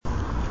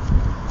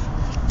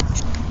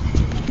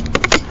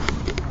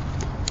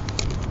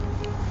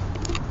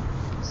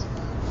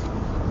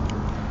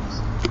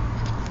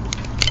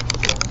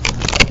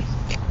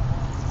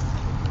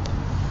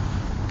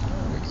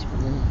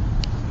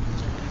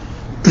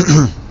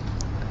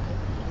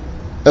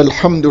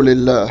الحمد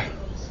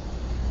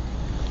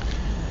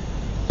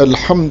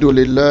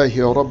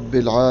لله رب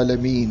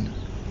العالمين،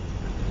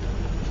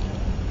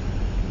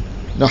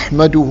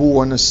 نحمده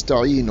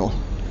ونستعينه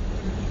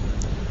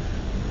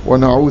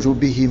ونعوذ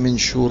به من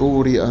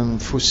شرور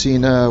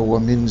أنفسنا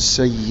ومن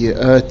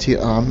سيئات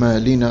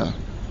أعمالنا،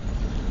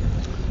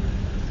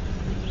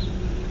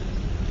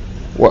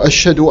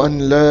 وأشهد أن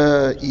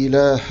لا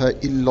إله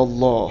إلا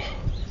الله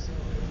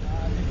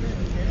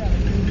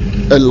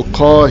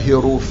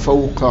القاهر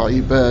فوق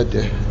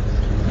عباده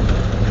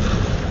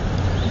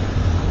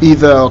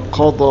إذا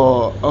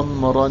قضى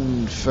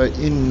أمرا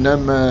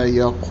فإنما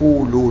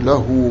يقول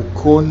له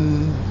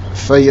كن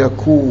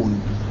فيكون،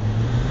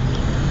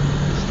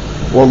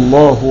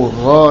 والله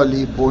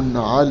غالب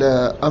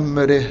على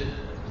أمره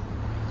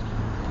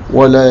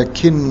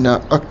ولكن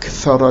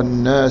أكثر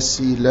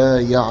الناس لا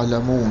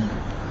يعلمون.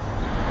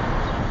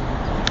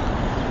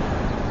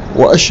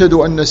 وأشهد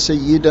أن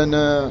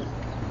سيدنا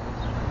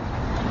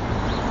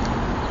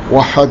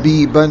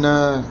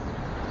وحبيبنا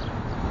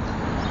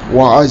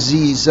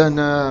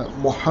وعزيزنا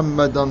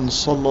محمدا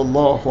صلى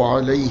الله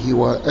عليه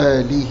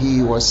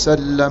وآله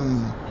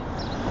وسلم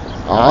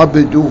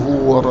عبده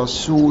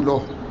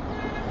ورسوله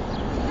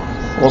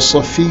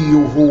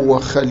وصفيه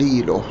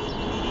وخليله،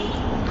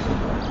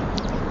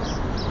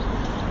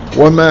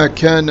 وما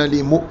كان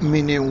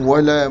لمؤمن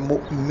ولا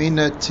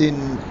مؤمنة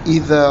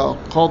إذا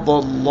قضى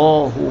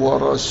الله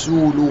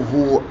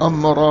ورسوله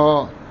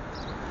أمرا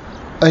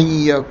أن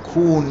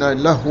يكون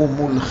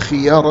لهم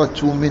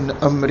الخيرة من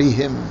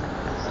أمرهم،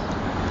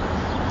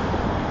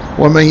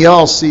 ومن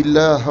يعص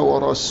الله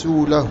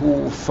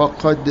ورسوله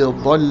فقد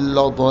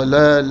ضل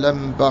ضلالا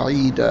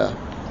بعيدا.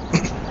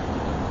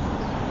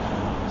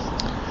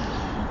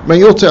 من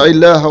يطع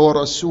الله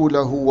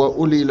ورسوله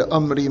وأولي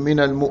الأمر من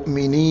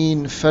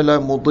المؤمنين فلا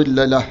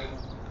مضل له،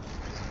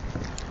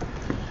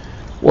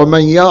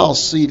 ومن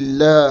يعص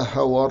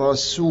الله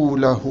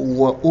ورسوله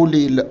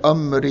وأولي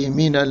الأمر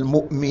من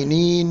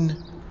المؤمنين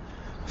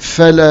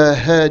فلا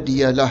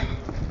هادي له،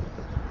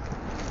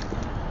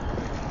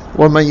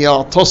 ومن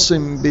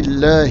يعتصم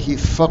بالله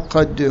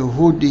فقد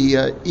هدي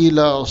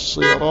إلى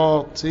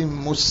صراط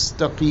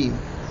مستقيم.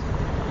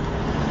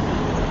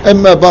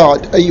 أما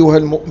بعد، أيها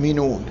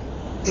المؤمنون،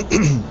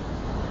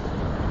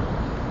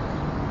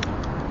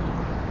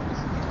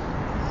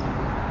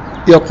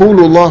 يقول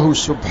الله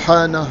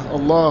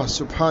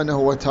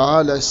subhanahu wa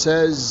ta'ala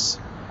says,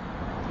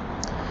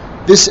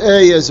 this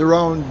ayah is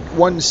around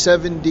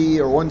 170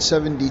 or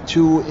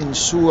 172 in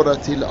Surah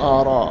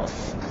Al-A'raf.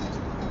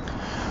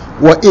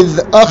 وَإِذْ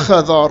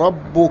أَخَذَ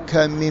رَبُّكَ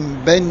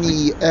مِنْ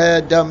بَنِي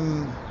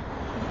آدَمَ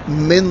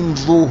مِنْ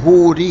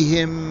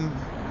ظُهُورِهِمْ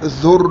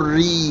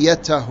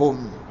ذُرِّيَّتَهُمْ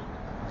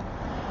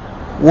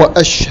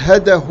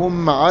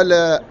وَأَشْهَدَهُمْ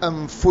عَلَى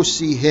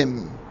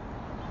أَنفُسِهِمْ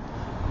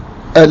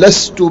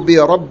أَلَسْتُ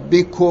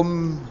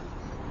بِرَبِّكُمْ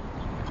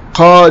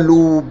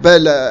قَالُوا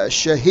بَلَى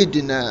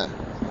شَهِدْنَا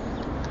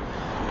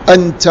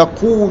أن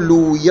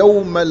تقولوا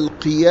يوم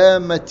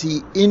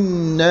القيامة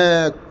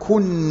إنا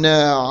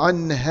كنا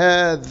عن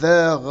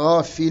هذا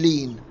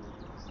غافلين.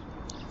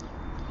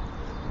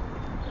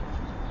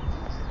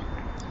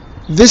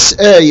 This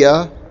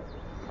ayah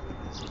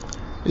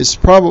is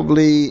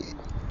probably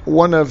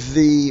one of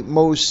the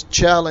most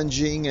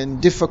challenging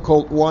and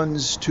difficult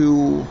ones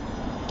to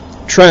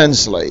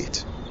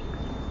translate.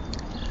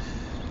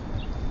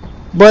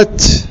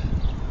 But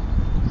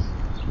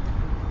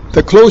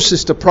the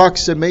closest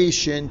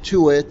approximation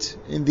to it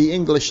in the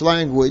English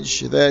language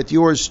that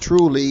yours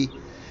truly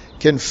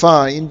can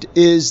find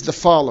is the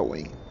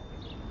following.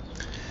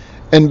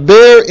 And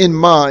bear in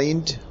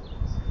mind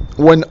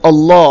when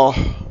Allah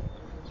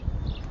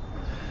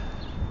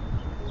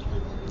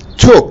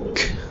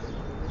took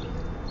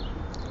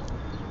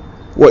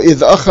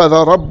وَإِذْ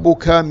أَخَذَ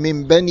رَبُّكَ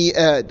مِنْ بَنِي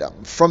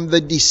آدَمَ, from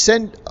the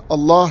descent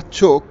Allah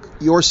took,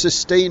 your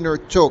sustainer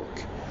took,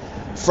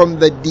 from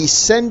the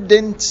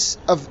descendants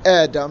of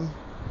Adam,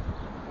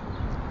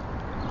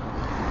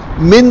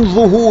 min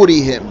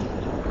ظهورهم,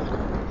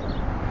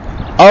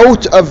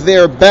 out of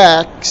their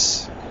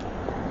backs,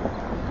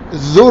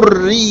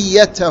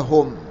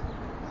 ذريتهم,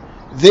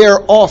 their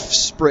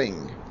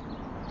offspring,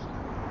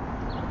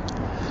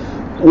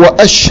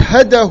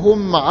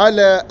 وأشهدهم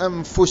على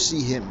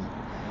أنفسهم,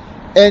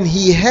 and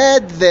He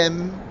had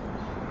them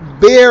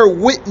bear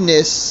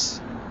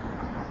witness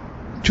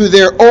to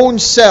their own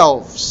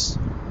selves,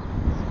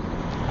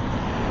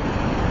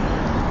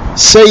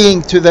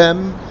 saying to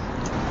them,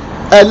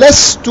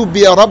 Alastu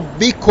bi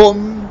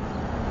rabbikum,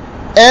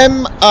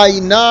 am I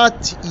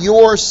not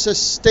your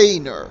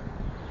sustainer?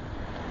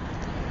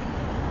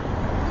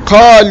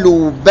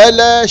 Qalu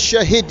bala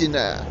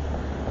shahidna,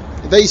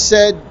 they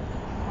said,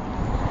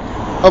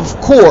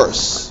 of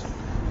course,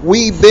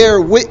 we bear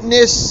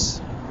witness,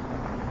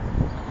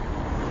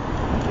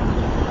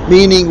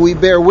 meaning we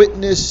bear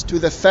witness to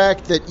the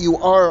fact that you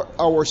are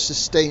our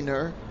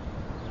sustainer.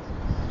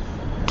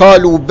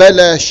 قالوا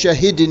بلى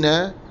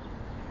شهدنا.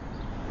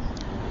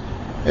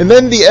 And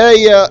then the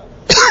ayah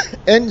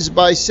ends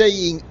by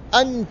saying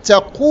أن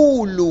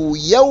تقولوا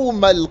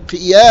يوم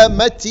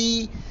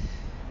القيامة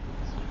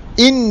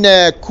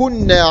إنا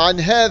كنا عن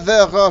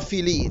هذا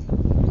غافلين.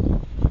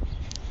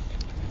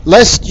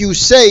 Lest you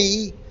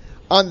say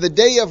on the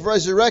day of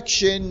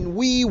resurrection,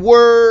 we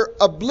were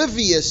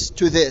oblivious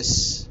to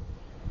this,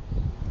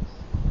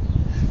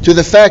 to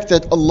the fact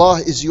that Allah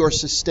is your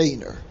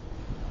sustainer.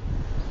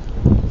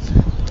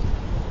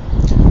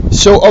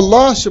 So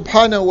Allah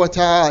subhanahu wa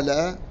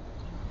ta'ala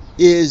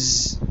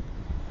is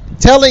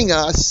telling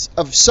us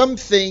of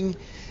something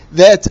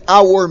that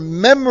our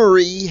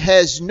memory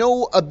has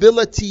no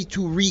ability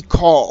to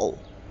recall.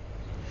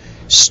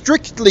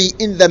 Strictly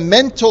in the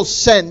mental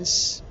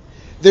sense,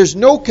 there's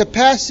no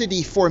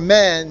capacity for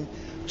man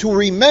to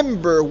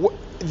remember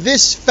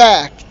this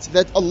fact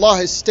that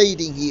Allah is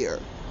stating here.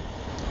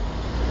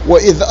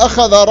 وَإِذْ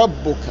أَخَذَ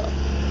رَبُّكَ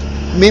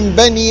مِنْ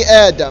بَنِي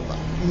آدَمَ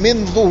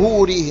مِنْ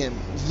ظُهُورِهِمْ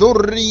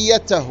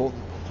ذُرِّيَّتَهُمْ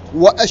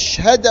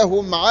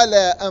وَأَشْهَدَهُمْ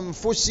عَلَى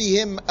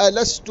أَنفُسِهِمْ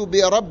أَلَسْتُ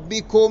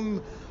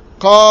بِرَبِّكُمْ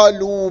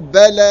قالوا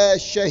بلى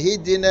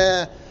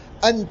شهدنا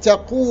أن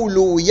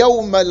تقولوا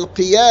يوم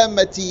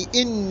القيامة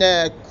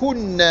إنا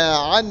كنا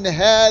عن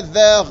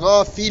هذا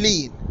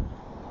غافلين.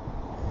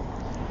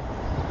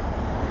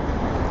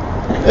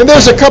 And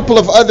there's a couple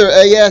of other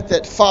ayat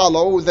that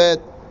follow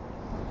that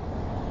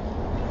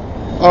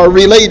are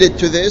related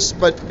to this,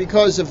 but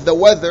because of the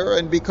weather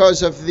and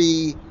because of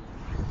the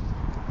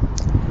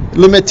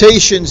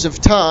limitations of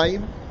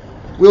time,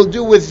 we'll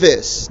do with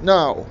this.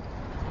 Now,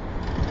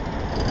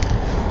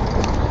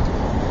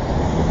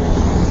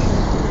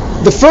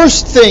 the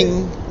first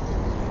thing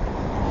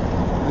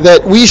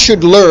that we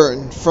should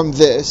learn from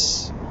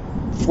this,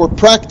 for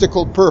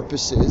practical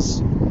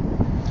purposes,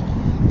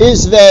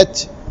 is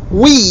that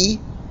we,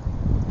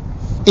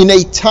 in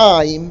a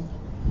time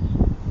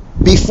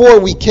before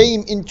we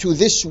came into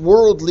this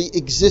worldly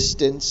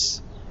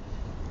existence,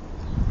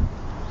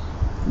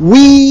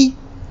 we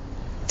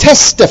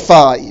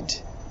testified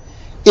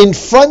in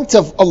front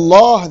of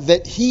Allah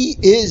that He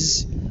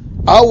is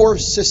our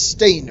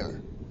sustainer.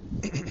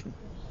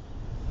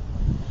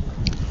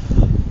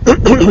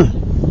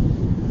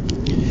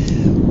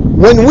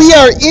 When we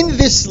are in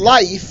this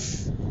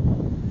life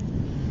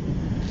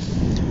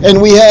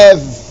and we have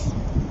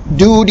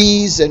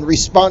duties and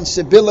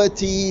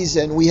responsibilities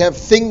and we have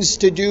things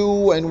to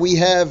do and we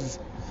have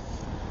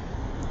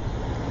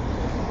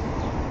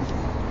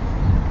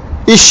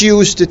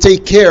issues to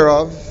take care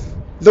of,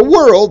 the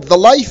world, the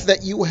life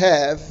that you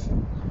have,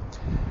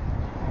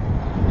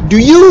 do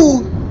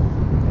you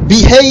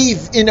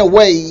behave in a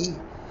way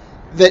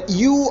that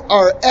you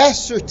are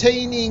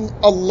ascertaining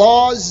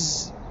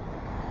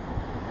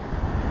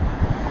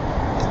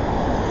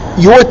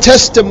your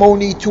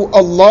testimony to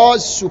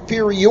Allah's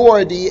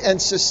superiority and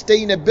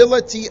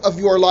sustainability of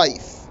your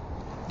life?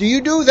 Do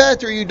you do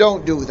that or you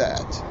don't do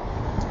that?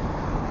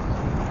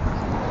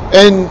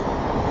 And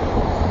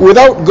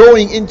without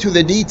going into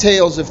the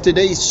details of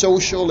today's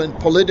social and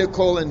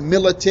political and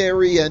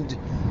military and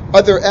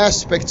other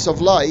aspects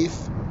of life,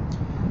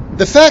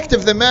 the fact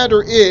of the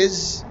matter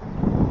is,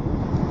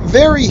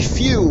 very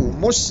few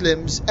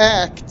Muslims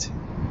act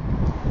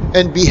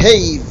and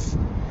behave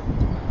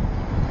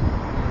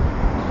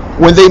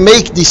when they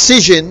make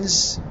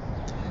decisions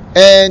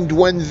and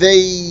when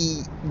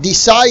they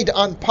decide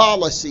on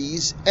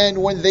policies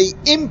and when they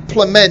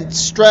implement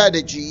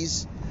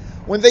strategies.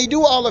 When they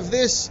do all of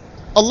this,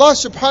 Allah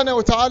subhanahu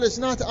wa ta'ala is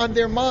not on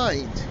their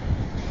mind.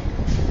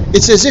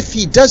 It's as if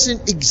He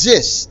doesn't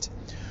exist,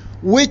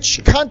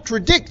 which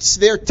contradicts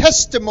their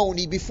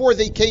testimony before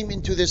they came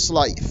into this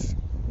life.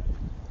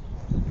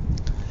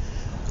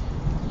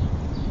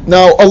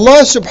 Now,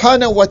 Allah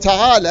subhanahu wa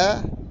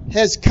ta'ala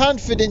has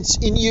confidence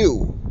in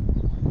you.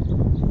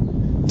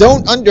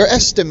 Don't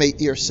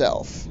underestimate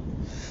yourself.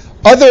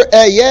 Other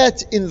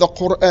ayat in the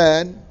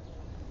Quran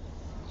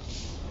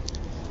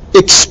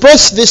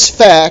express this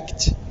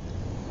fact,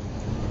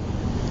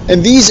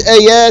 and these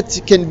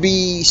ayat can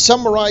be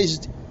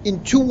summarized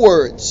in two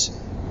words: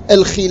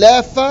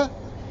 al-khilafa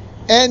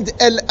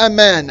and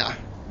al-amana.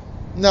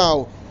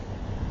 Now,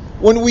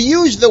 when we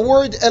use the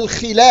word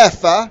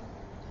al-khilafa,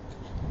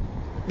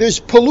 there's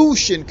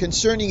pollution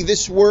concerning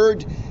this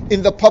word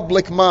in the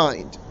public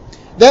mind.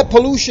 That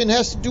pollution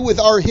has to do with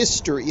our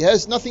history. It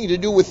has nothing to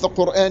do with the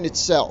Quran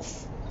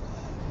itself.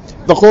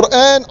 The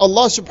Quran,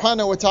 Allah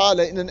subhanahu wa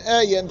ta'ala in an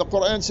ayah in the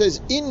Quran says,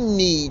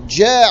 Inni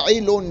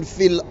ja'ilun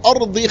fil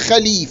ardi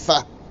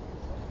khalifa.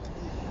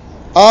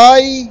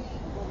 I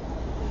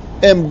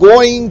am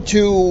going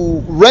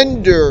to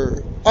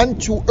render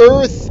unto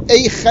earth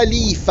a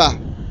khalifa.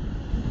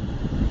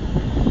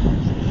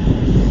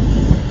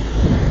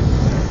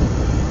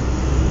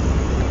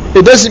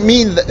 It doesn't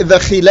mean the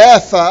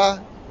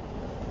khilafah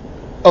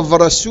of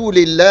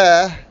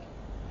Rasulullah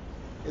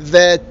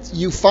that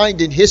you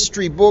find in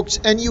history books,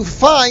 and you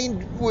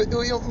find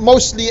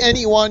mostly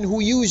anyone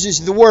who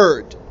uses the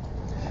word,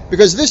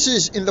 because this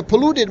is, in the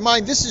polluted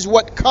mind, this is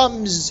what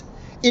comes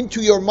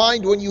into your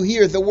mind when you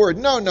hear the word.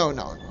 No.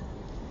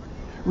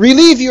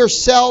 Relieve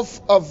yourself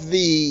of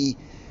the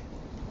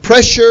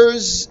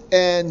pressures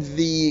and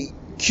the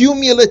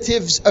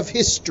cumulatives of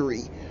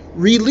history.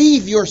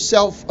 Relieve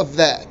yourself of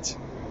that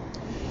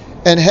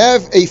and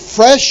have a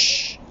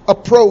fresh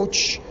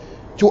approach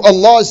to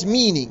Allah's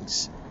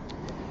meanings.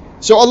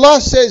 So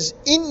Allah says,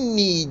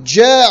 Inni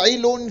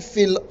ja'ilun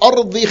fil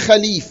ardi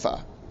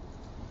khalifa.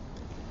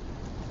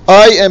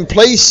 I am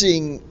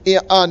placing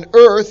on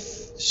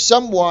earth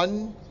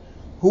someone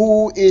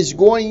who is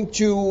going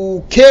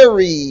to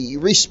carry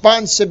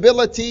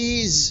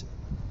responsibilities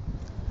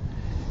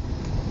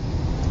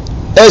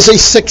as a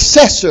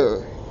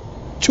successor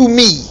to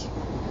me.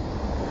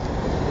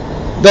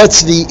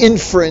 That's the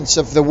inference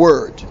of the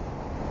word.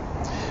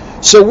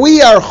 So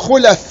we are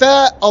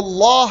khulafa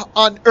Allah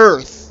on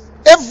earth.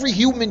 Every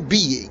human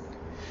being.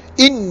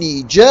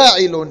 Inni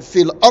ja'ilun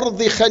fil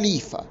ardi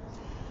khalifa.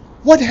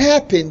 What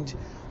happened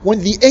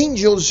when the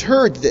angels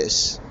heard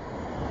this?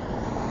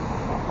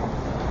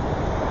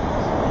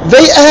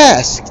 They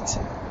asked,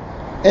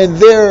 and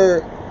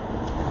their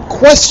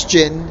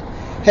question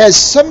has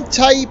some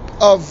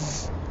type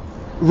of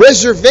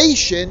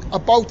reservation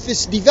about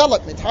this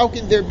development. How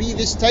can there be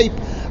this type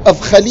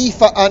of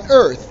khalifa on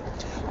earth?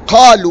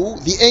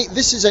 قالوا,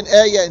 this is an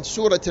ayah in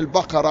Surah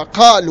Al-Baqarah.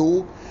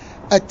 قالوا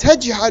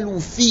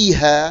أتجعل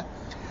فيها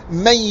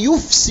من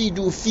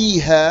يفسد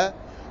فيها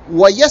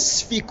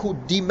ويسفك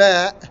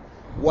الدماء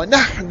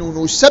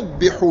ونحن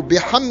نسبح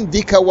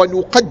بحمدك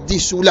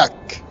ونقدس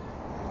لك.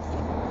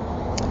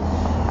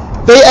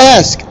 They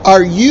ask,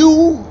 are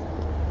you,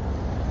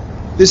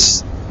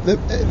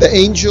 the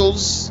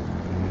angels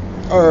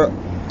are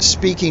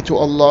speaking to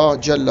Allah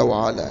Jalla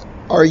wa Ala,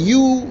 are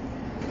you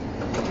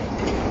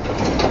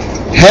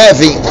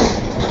having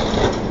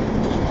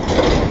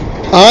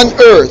on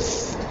earth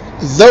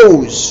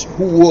those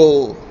who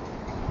will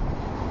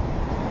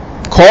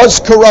cause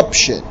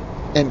corruption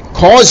and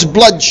cause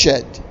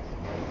bloodshed?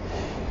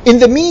 In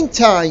the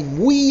meantime,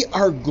 we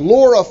are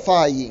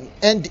glorifying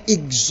and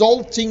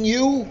exalting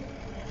you.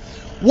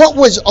 What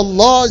was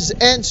Allah's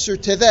answer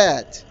to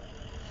that?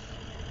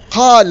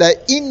 قال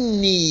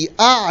إني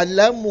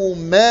أعلم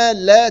ما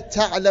لا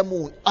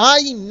تعلمون.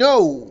 I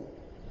know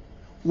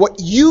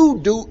what you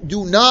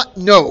do not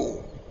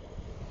know.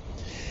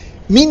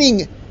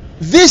 Meaning,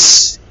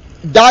 this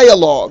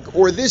dialogue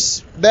or this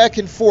back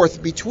and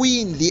forth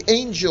between the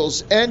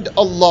angels and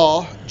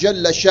Allah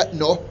Jalla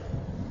Sha'nuh,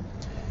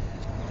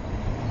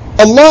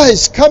 Allah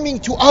is coming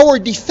to our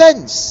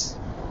defense.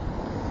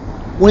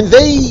 When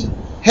they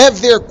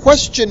have their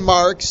question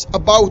marks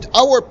about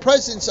our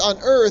presence on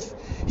earth,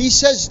 He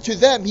says to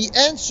them, He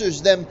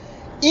answers them,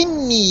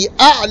 Inni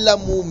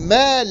a'lamu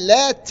ma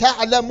la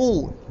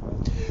ta'lamun.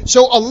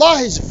 So Allah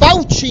is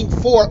vouching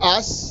for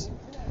us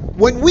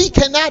when we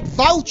cannot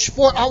vouch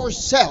for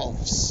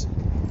ourselves.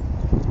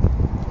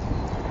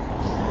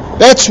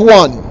 That's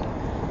one.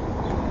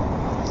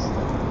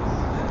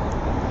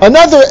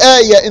 Another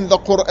ayah in the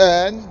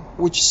Quran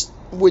which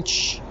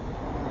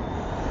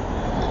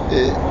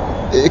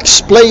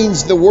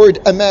explains the word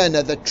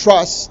amana, the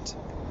trust.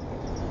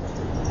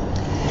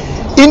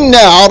 إنا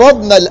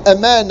عرضنا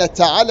الأمانة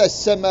على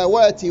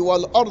السماوات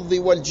والأرض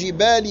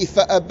والجبال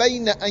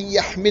فأبين أن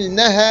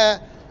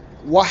يحملنها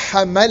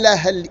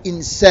وحملها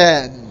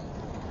الإنسان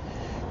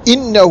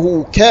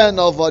إنه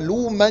كان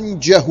ظلوما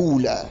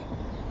جهولا.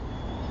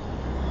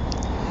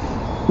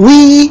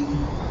 We,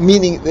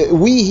 meaning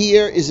we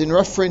here is in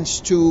reference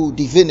to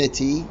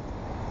divinity,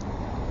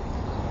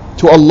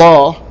 to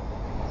Allah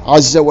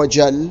Azza wa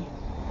Jal.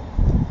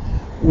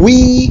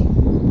 We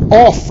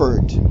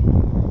offered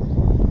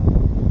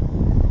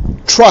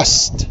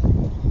trust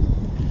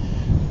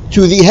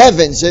to the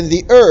heavens and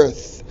the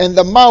earth and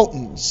the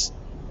mountains,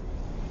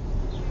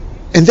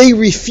 and they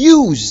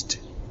refused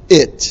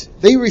it.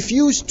 They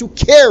refused to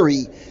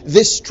carry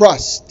this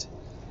trust.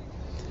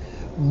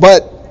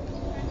 But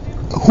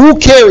who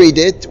carried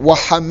it?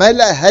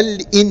 وَحَمَلَهَا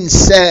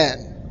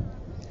الْإِنسَانِ.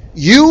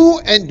 You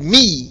and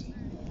me,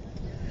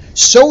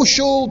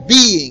 social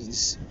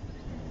beings.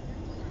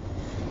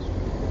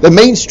 The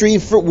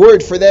mainstream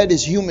word for that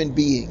is human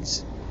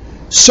beings.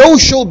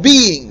 Social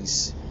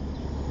beings.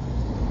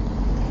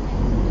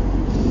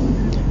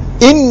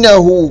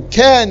 إِنَّهُ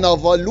كَانَ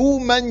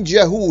ظَلُومًا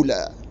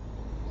جَهُولًا.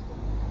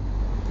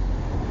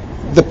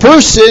 The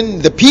person,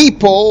 the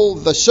people,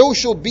 the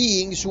social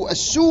beings who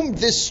assumed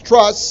this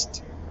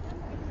trust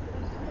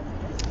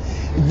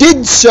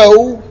did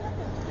so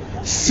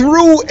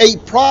through a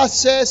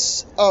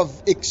process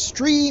of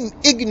extreme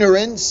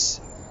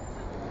ignorance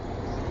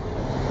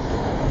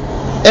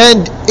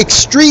and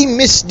extreme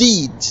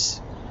misdeeds.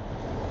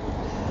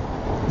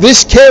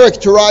 This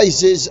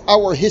characterizes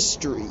our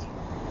history.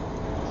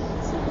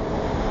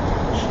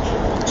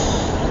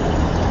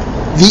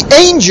 The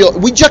angel,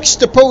 we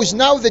juxtapose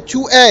now the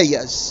two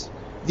ayahs,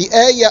 the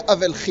ayah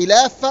of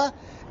al-Khilafah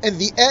and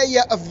the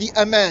ayah of the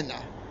Amana.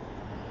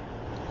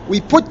 We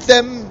put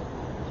them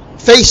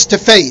face to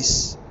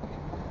face.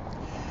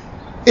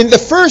 In the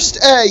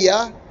first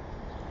ayah,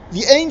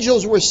 the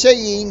angels were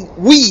saying,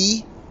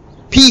 we,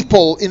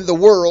 people in the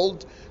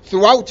world,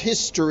 throughout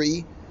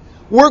history,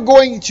 we're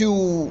going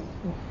to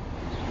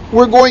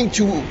we're going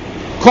to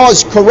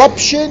cause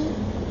corruption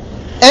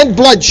and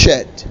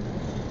bloodshed.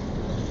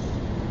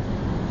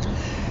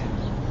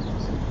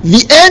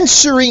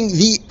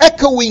 The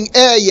echoing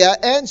ayah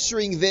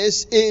answering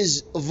this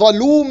is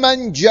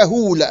ظَلُومًا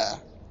جَهُولًا.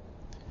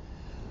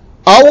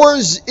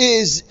 Ours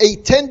is a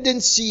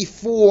tendency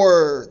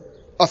for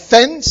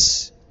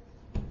offense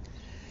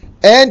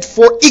and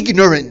for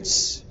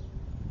ignorance.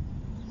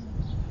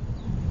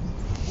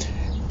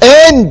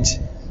 And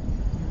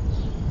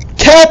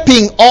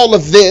capping all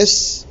of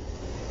this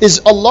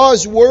is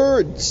Allah's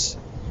words,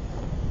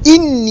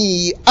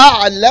 إِنِّي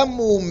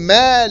أَعْلَمُ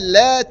مَا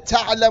لَا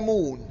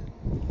تَعْلَمُونَ.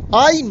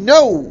 I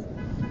know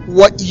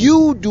what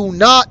you do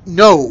not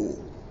know.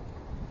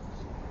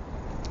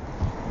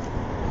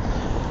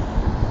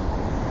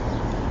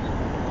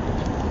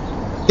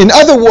 In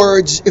other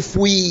words, if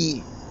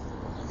we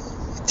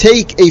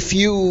take a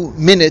few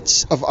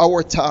minutes of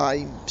our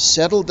time,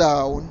 settle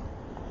down,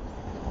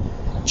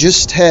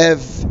 just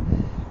have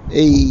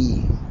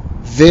a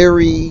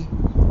very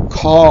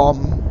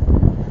calm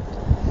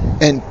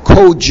and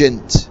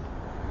cogent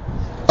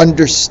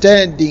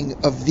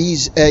understanding of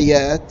these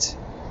ayat,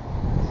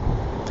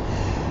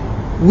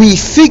 we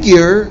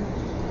figure,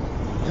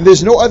 and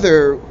there's no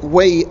other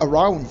way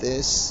around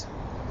this,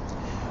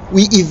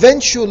 we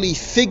eventually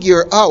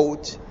figure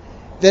out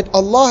that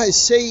Allah is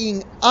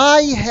saying,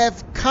 I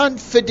have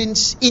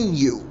confidence in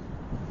you.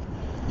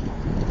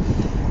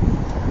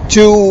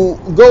 To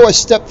go a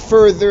step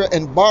further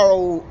and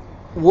borrow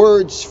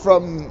words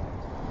from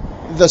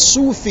the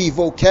Sufi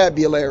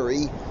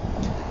vocabulary,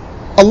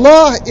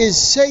 Allah is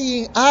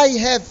saying, I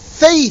have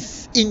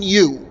faith in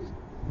you.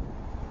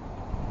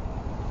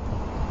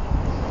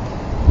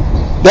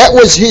 That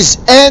was His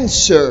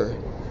answer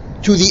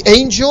to the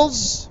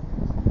angels,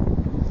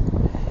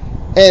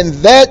 and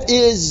that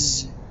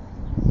is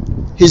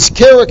His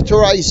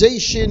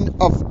characterization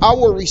of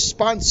our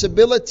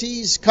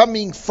responsibilities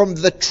coming from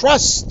the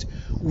trust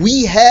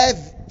we have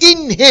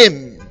in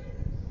Him.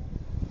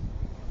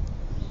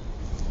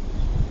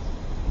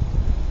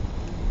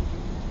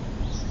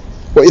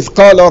 وَإِذْ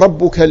قَالَ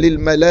رَبُّكَ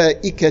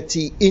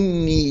لِلْمَلَائِكَةِ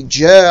إِنِّي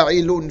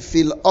جَاعِلٌ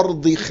فِي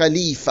الْأَرْضِ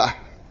خَلِيفَةً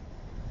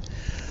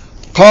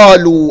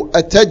قالوا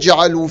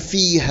أتجعل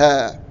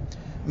فيها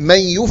من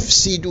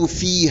يفسد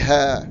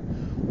فيها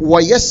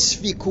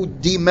ويسفك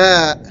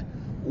الدماء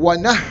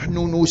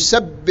ونحن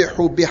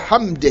نسبح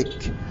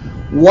بحمدك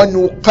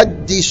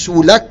ونقدس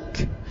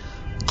لك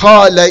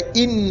قال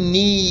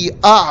إني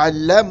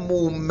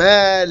أعلم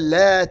ما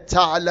لا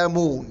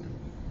تعلمون.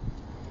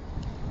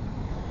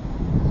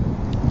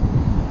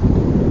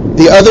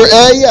 The other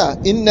ayah,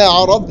 إِنَّا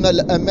عَرَضْنَا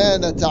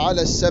الْأَمَانَةَ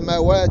عَلَى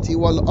السَّمَاوَاتِ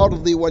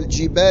وَالْأَرْضِ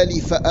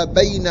وَالْجِبَالِ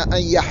فَأَبَيْنَ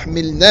أَنْ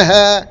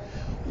يَحْمِلْنَهَا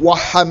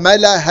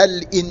وَحَمَلَهَا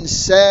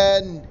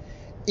الْإِنسَانُ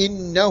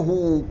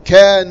إِنَّهُ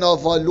كَانَ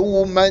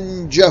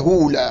ظَلُومًا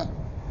جَهُولًا.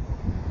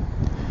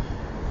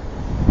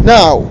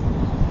 Now,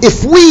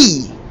 if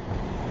we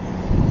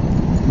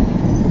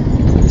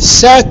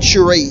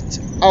saturate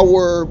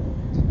our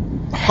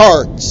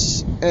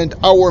hearts and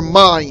our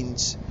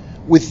minds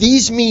with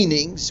these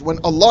meanings, when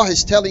Allah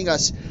is telling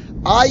us,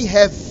 I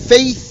have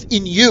faith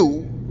in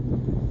you,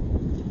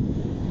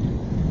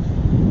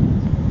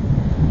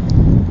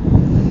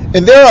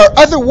 and there are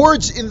other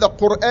words in the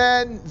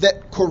Quran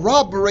that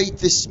corroborate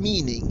this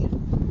meaning.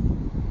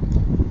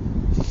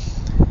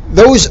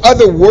 Those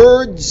other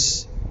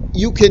words,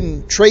 you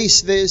can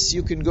trace this,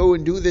 you can go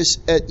and do this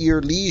at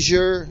your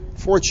leisure.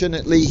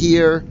 Fortunately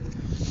here,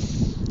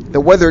 the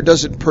weather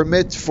doesn't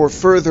permit for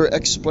further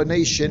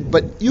explanation,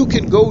 but you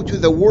can go to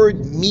the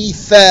word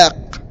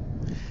mithaq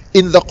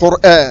in the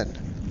Quran.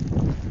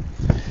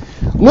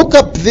 Look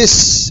up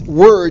this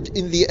word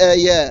in the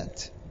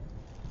ayat,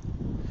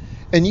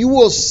 and you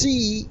will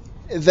see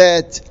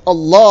that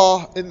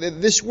Allah, and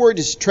this word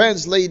is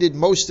translated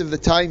most of the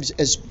times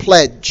as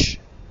pledge,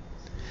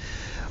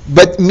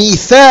 but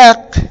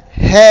mithaq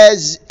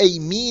has a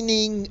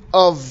meaning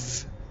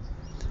of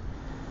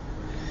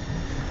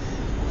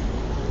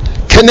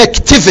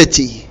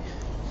connectivity,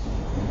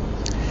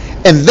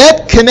 and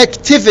that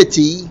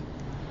connectivity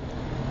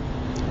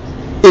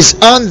is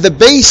on the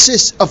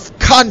basis of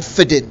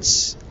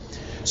confidence.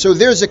 So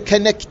there's a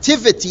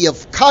connectivity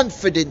of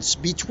confidence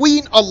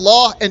between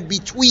Allah and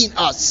between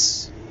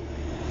us.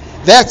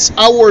 That's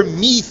our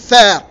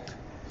mithaq.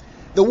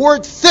 The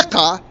word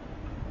thiqa,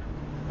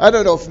 I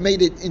don't know if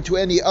made it into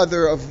any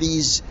other of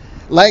these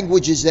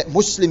languages that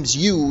Muslims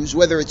use,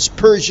 whether it's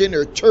Persian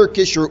or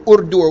Turkish or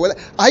Urdu or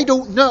whatever, I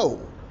don't know.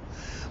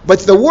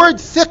 But the word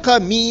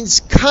thiqa means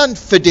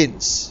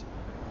confidence.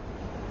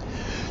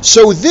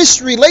 So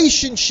this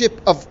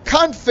relationship of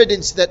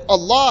confidence that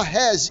Allah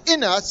has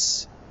in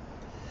us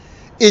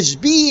is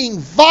being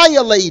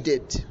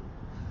violated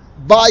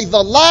by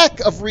the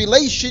lack of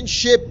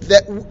relationship,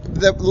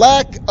 the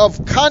lack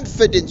of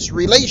confidence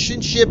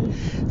relationship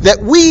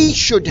that we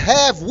should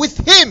have with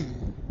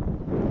Him.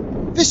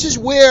 This is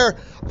where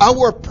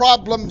our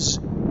problems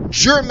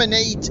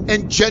germinate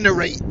and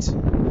generate.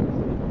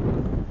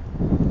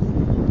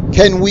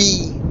 Can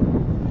we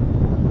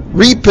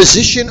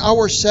reposition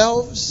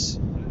ourselves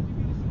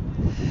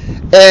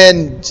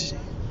and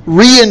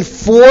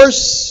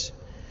reinforce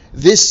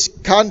this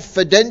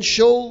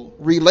confidential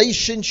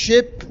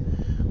relationship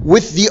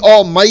with the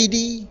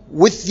Almighty,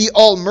 with the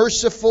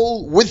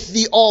All-Merciful, with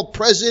the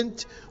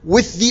All-Present,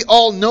 with the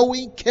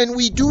All-Knowing? Can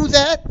we do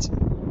that?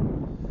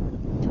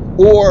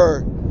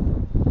 Or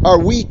are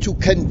we to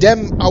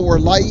condemn our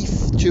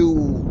life to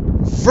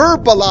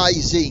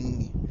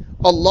verbalizing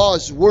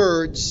Allah's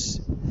words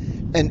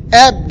and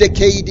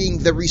abdicating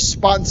the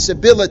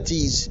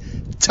responsibilities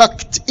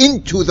tucked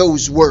into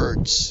those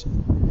words,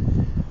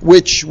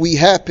 which we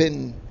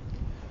happen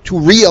to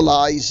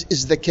realize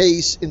is the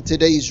case in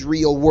today's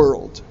real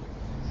world?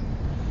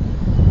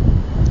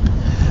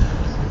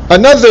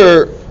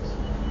 Another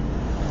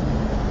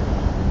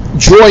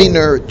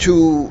joiner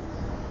to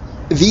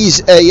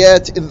these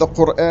ayat in the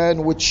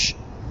Quran, which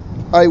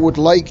I would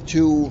like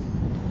to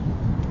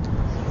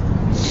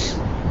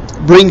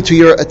bring to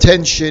your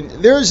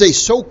attention, there is a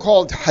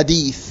so-called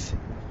hadith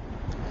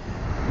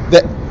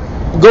that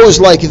goes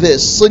like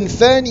this: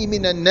 صنفان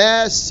من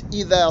الناس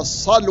إذا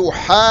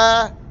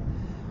صلحا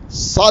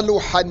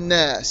صلح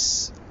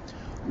الناس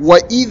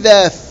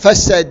وإذا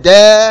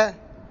فسدا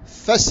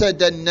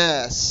فسد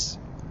الناس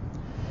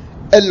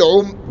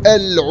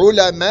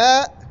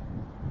العلماء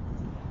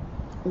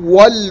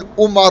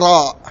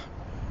والأمراء.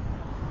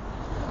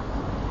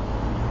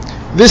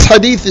 This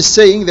hadith is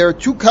saying there are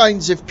two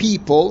kinds of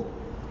people.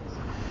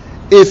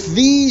 If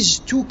these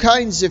two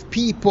kinds of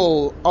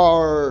people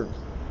are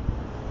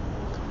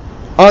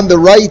on the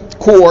right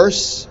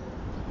course,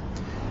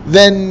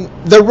 then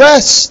the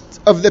rest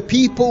of the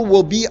people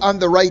will be on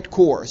the right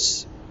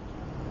course.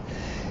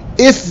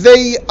 If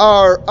they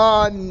are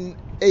on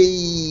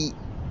a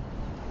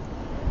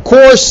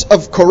course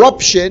of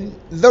corruption,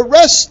 the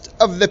rest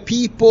of the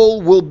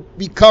people will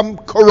become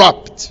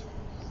corrupt.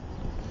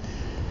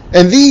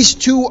 And these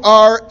two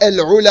are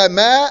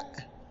al-ulama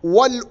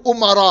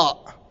wal-umara.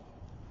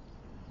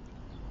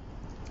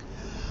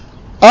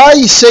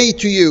 I say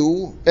to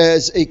you,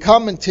 as a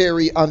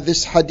commentary on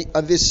this hadith,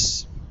 on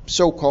this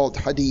so-called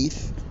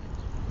hadith,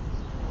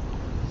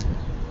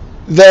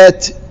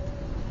 that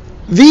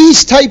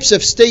these types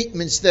of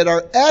statements that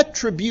are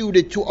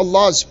attributed to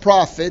Allah's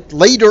Prophet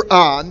later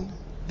on,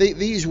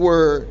 these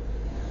were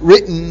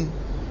written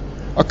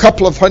a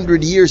couple of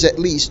hundred years at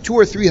least,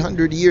 200 or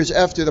 300 years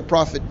after the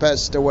Prophet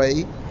passed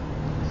away.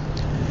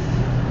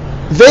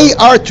 They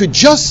are to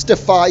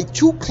justify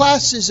two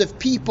classes of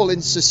people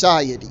in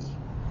society.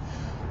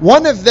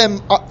 One of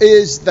them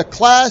is the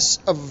class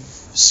of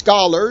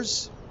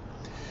scholars,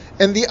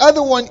 and the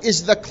other one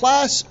is the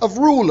class of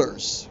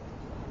rulers.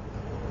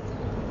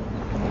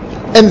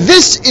 And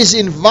this is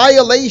in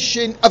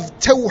violation of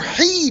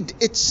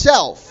Tawheed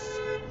itself,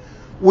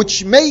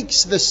 which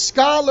makes the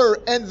scholar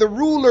and the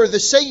ruler the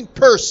same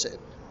person.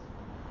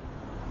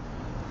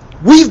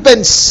 We've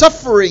been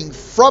suffering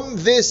from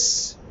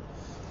this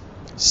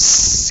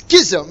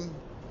schism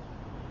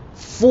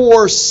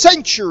for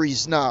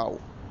centuries now.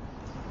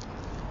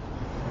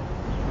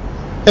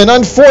 And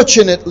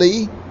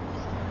unfortunately,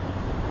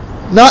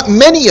 not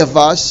many of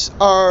us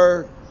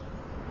are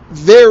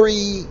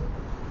very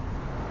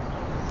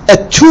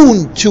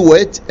attuned to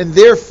it, and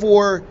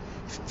therefore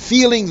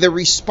feeling the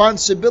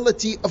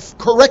responsibility of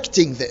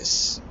correcting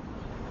this.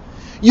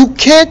 You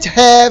can't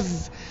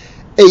have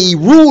a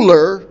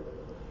ruler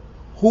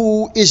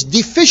who is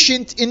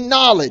deficient in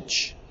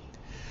knowledge,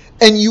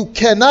 and you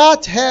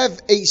cannot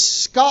have a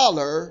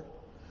scholar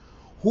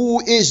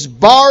who is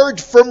barred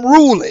from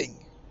ruling.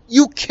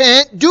 You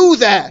can't do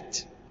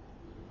that.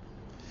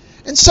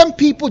 And some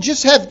people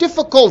just have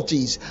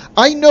difficulties.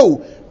 I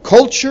know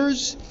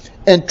cultures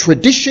and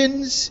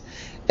traditions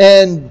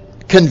and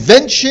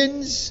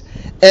conventions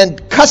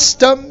and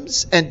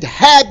customs and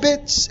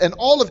habits and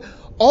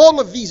all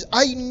of these,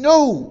 I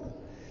know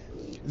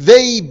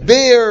they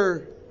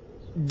bear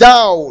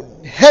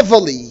down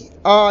heavily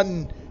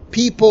on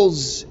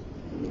people's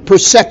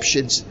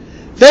perceptions.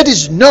 That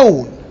is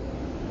known.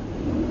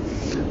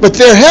 But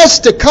there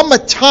has to come a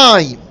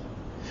time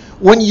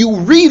when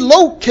you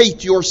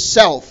relocate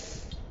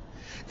yourself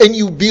and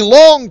you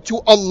belong to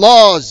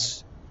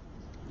Allah's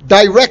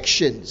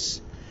direction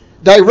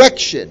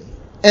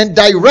and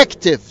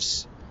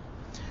directives.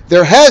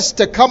 There has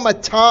to come a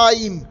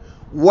time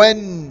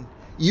when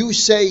you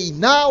say,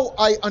 now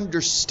I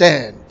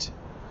understand.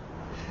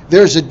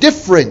 There's a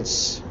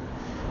difference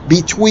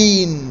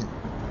between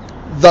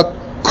the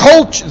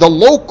culture, the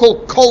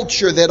local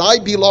culture that I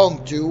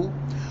belong to,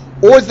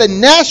 or the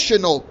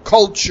national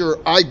culture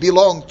I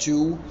belong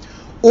to,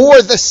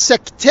 or the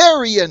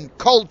sectarian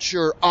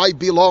culture I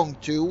belong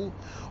to,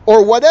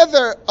 or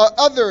whatever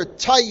other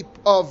type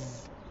of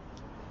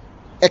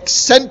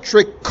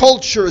eccentric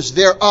cultures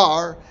there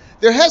are.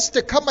 There has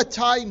to come a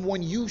time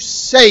when you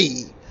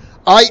say,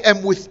 I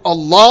am with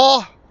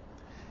Allah,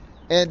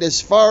 and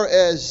as far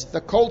as the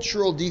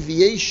cultural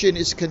deviation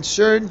is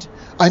concerned,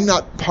 I'm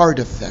not part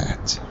of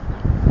that.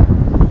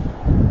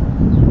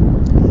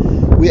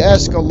 We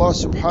ask Allah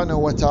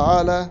subhanahu wa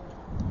ta'ala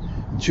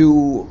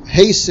to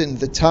hasten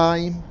the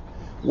time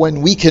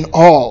when we can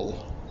all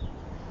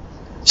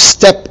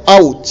step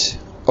out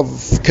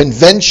of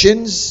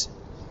conventions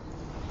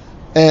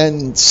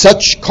and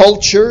such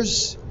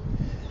cultures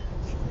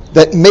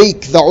that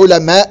make the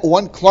ulama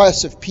one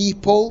class of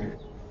people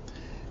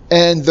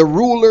and the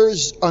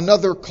rulers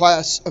another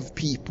class of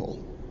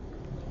people.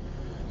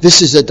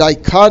 This is a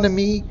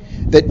dichotomy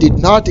that did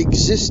not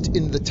exist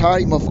in the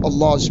time of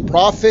Allah's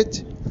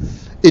Prophet.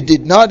 It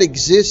did not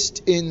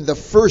exist in the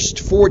first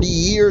 40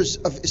 years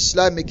of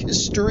Islamic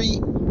history,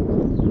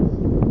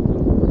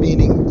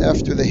 meaning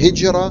after the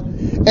Hijrah,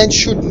 and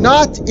should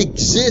not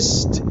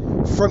exist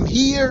from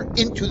here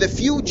into the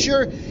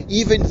future,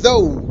 even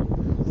though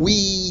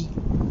we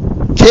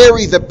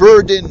carry the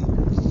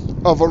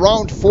burden of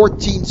around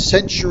 14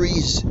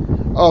 centuries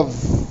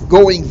of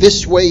going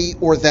this way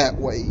or that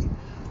way.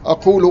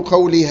 أقول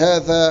قولي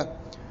هذا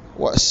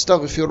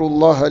وأستغفر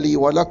الله لي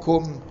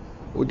ولكم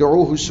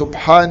ادعوه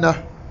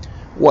سبحانه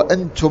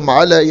وأنتم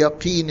على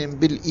يقين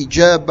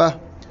بالإجابة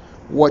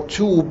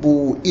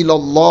وتوبوا إلى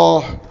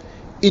الله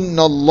إن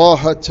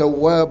الله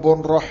تواب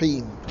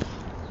رحيم.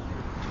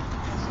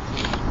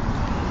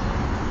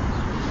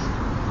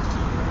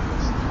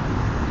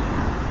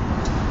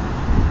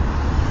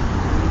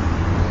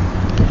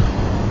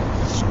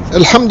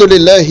 الحمد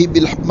لله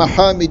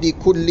بالمحامد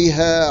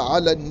كلها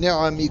على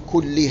النعم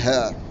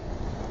كلها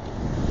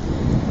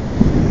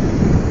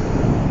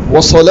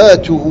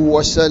وصلاته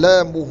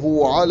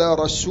وسلامه على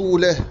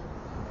رسوله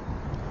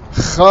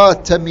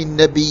خاتم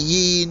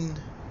النبيين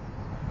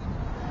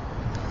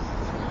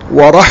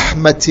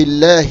ورحمة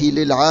الله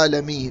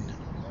للعالمين.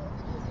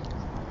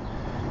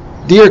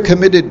 Dear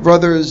committed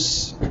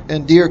brothers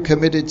and dear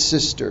committed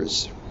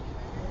sisters,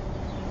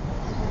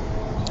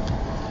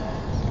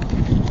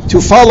 to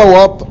follow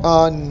up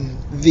on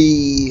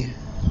the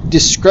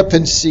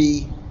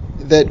discrepancy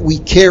that we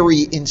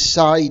carry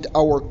inside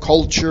our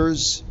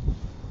cultures,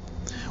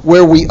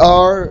 where we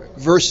are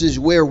versus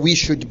where we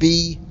should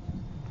be,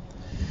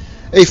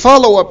 a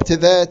follow-up to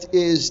that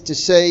is to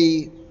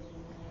say,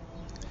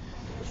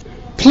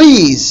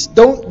 please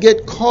don't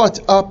get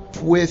caught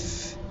up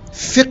with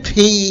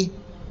fiqhi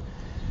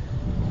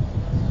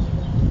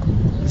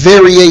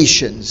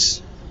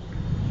variations.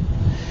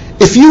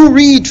 If you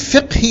read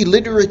fiqhi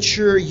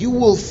literature, you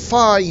will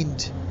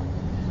find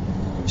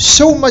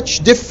so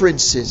much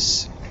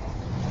differences.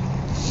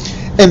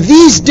 And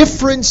these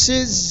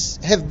differences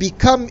have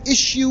become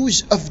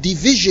issues of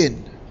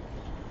division.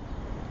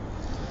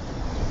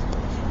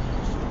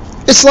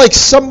 It's like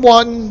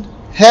someone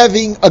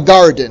having a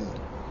garden,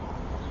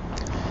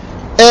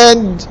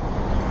 and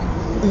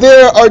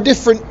there are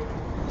different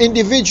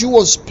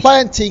individuals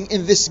planting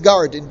in this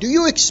garden. Do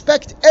you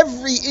expect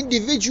every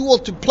individual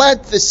to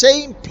plant the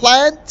same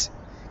plant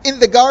in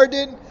the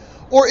garden?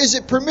 Or is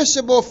it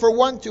permissible for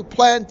one to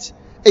plant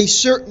a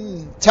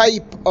certain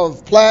type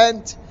of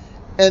plant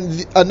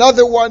and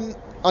another one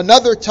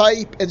another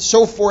type, and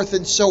so forth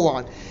and so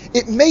on?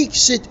 It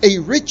makes it a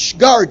rich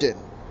garden.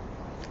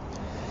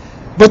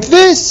 But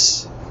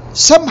this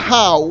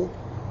somehow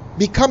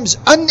becomes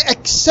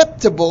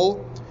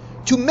unacceptable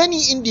to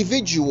many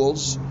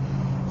individuals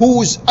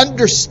whose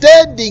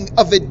understanding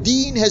of a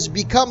deen has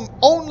become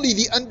only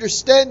the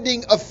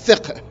understanding of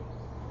fiqh.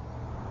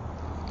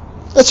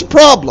 That's a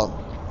problem.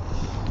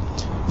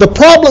 The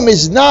problem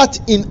is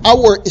not in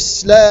our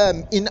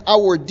Islam, in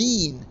our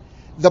deen.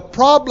 The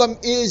problem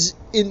is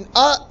in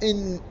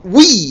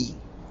we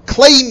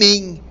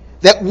claiming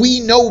that we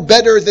know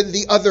better than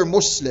the other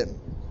Muslim,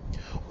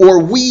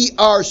 or we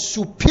are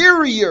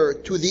superior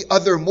to the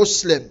other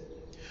Muslim,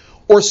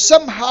 or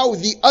somehow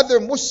the other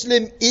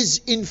Muslim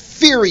is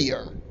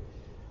inferior.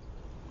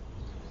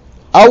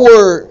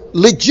 Our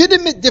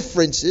legitimate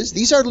differences,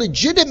 these are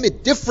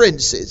legitimate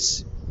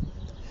differences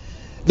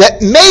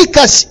that make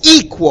us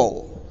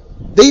equal.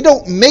 They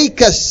don't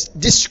make us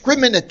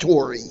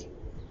discriminatory.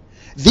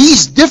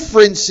 These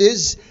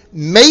differences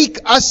make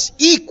us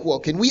equal.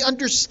 Can we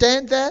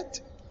understand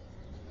that?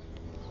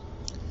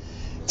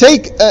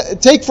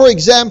 Take for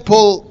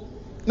example,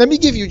 let me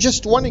give you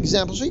just one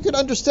example so you can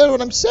understand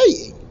what I'm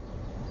saying.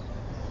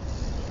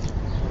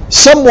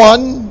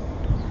 Someone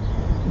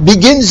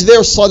begins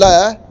their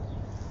salah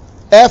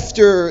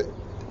after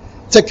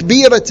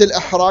takbirat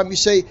al-ihram.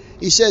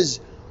 He says,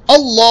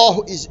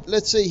 Allah is,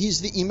 let's say he's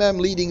the imam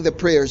leading the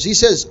prayers. He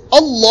says,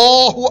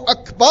 Allahu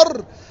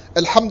Akbar,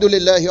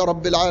 Alhamdulillahi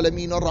Rabbil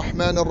Alameen,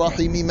 Ar-Rahman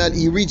Ar-Rahim,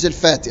 he reads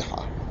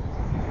Al-Fatiha.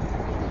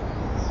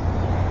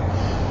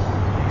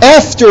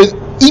 After,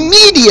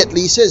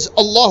 immediately he says,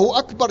 Allahu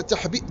Akbar,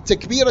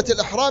 takbirat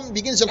al-ihram,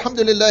 begins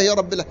Alhamdulillahi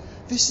Rabbil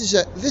Alameen. This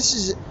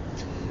is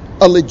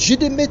a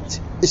legitimate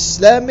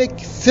Islamic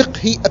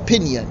fiqhi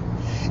opinion.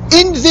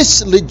 In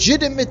this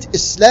legitimate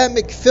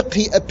Islamic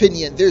fiqhi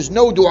opinion, there's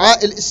no dua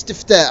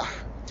al-istiftah,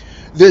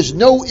 there's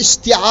no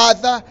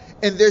isti'adha,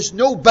 and there's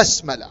no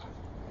basmala.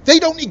 They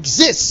don't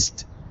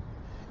exist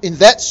in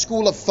that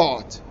school of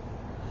thought.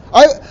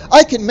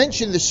 I can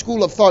mention the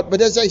school of thought,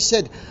 but as I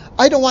said,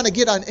 I don't want to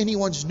get on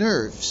anyone's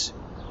nerves.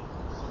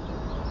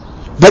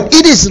 But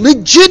it is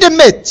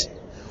legitimate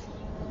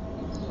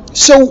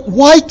So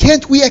why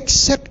can't we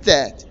accept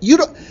that? You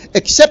don't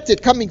accept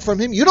it coming from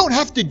him. You don't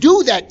have to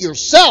do that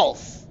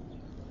yourself.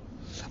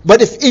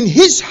 But if in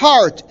his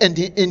heart and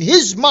in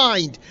his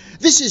mind,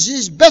 this is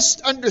his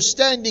best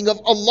understanding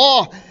of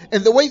Allah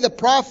and the way the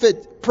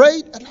Prophet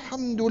prayed,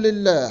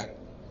 alhamdulillah.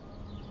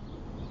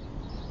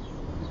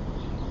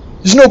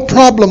 There's no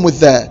problem with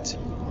that.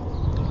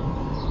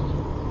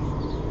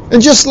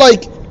 And just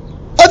like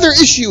other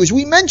issues,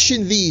 we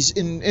mentioned these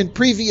in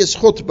previous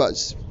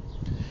khutbahs.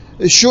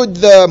 Should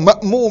the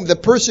ma'moom, the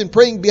person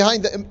praying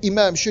behind the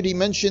imam, should he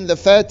mention the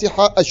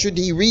Fatiha, should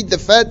he read the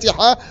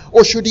Fatiha,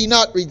 or should he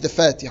not read the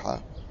Fatiha?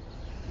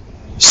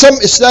 Some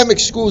Islamic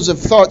schools of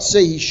thought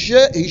say he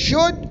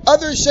should,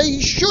 others say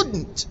he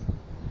shouldn't.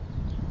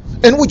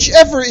 And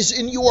whichever is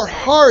in your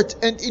heart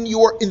and in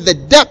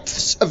the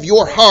depths of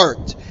your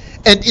heart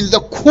and in the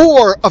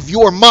core of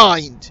your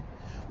mind,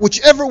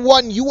 whichever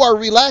one you are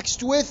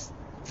relaxed with,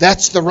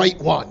 that's the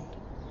right one.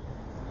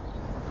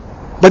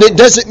 But it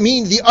doesn't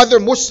mean the other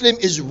Muslim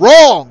is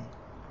wrong.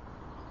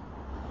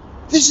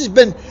 This has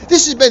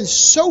been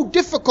so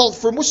difficult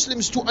for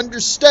Muslims to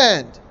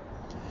understand.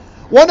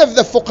 One of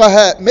the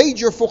fuqaha,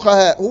 major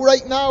fuqaha, who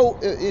right now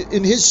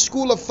in his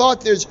school of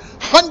thought there's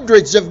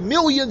hundreds of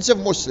millions of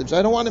Muslims.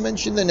 I don't want to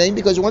mention the name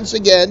because once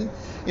again,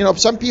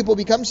 some people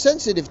become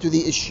sensitive to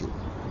the issue.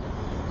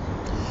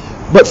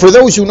 But for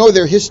those who know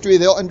their history,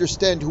 they'll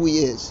understand who he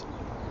is.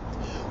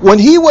 When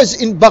he was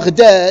in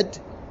Baghdad,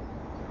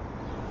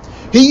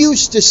 he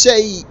used to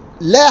say,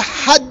 "La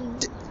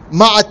had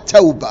ma'a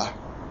tawbah."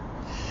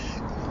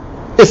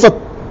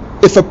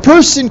 If a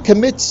person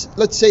commits,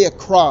 let's say, a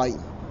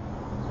crime,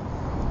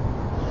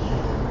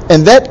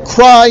 and that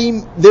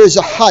crime, there's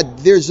a had,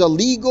 there's a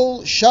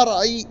legal,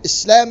 Shari'i,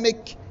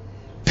 Islamic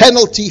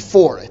penalty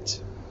for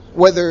it.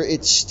 Whether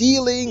it's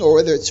stealing, or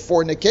whether it's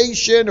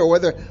fornication, or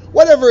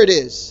whatever it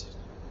is.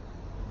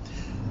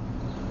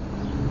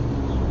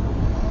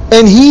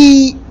 And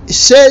he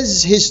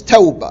says his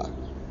tawbah.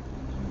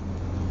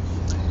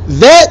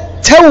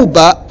 That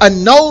tawbah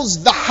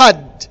annuls the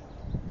had.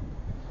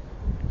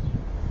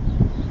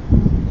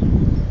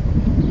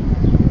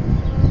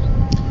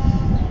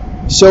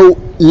 So,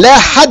 la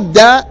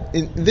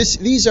hadda,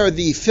 these are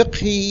the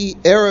fiqhi,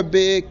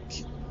 Arabic,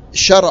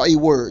 Shara'i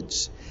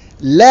words.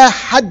 La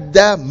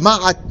hadda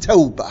ma'a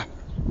tawbah.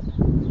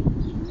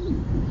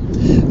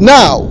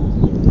 Now,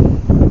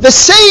 the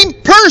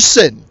same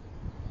person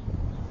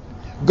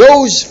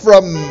goes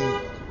from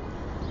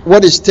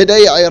what is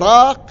today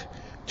Iraq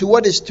to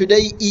what is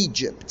today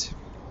Egypt.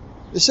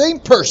 The same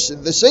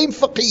person, the same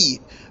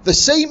faqih, the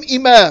same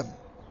imam.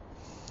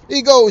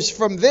 He goes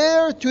from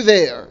there to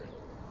there.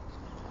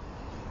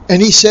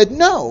 And he said,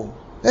 no,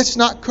 that's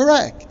not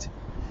correct.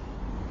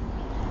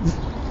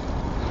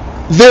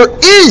 There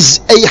is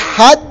a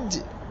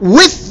had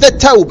with the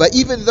tawbah.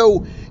 Even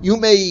though you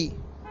may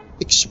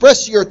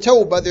express your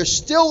tawbah, there's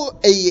still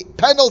a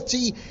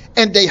penalty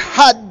and a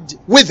had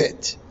with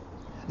it.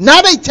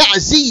 Not a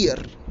ta'zir.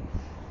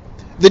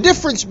 The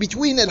difference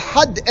between a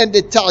had and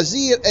a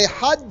ta'zir, a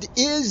had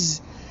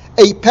is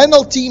a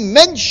penalty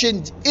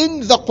mentioned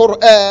in the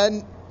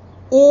Quran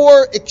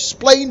or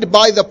explained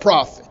by the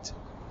Prophet.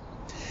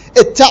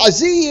 A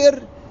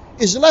ta'zir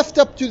is left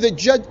up to the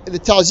judge. The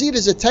ta'zir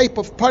is a type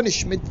of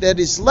punishment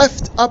that is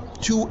left up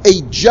to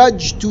a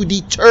judge to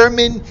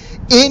determine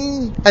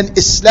in an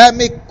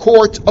Islamic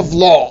court of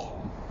law.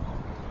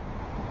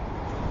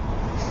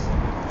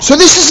 So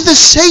this is the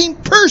same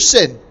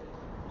person.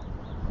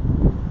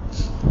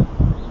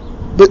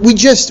 But we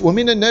just,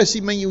 وَمِنَ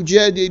النَّاسِ مَنْ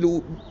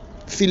يُجَادِلُ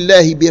فِي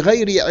اللَّهِ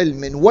بِغَيْرِ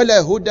عِلْمٍ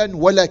وَلَا هُدًى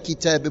وَلَا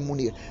كِتَابٍ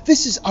مُنِيرٍ.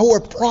 This is our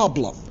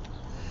problem.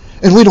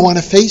 And we don't want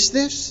to face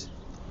this.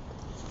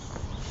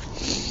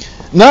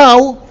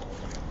 Now,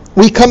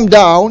 we come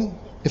down,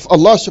 if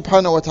Allah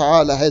subhanahu wa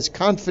ta'ala has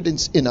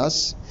confidence in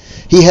us,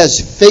 He has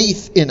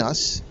faith in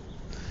us,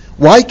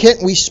 why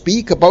can't we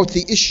speak about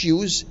the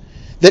issues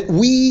that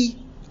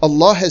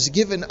Allah has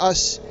given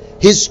us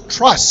His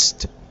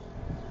trust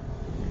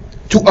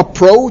to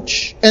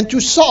approach and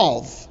to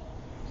solve?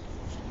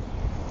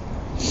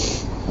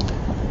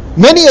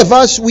 Many of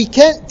us, we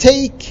can't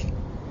take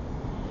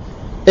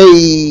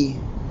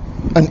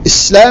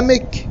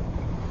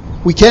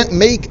we can't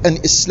make an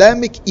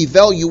Islamic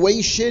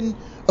evaluation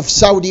of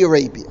Saudi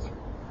Arabia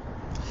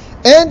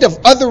and of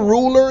other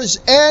rulers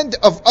and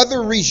of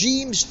other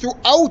regimes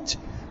throughout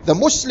the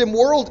Muslim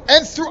world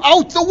and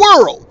throughout the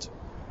world.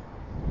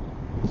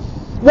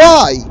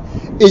 Why?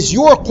 Is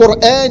your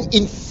Quran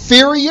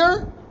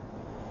inferior?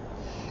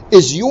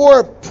 Is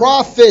your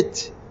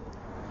Prophet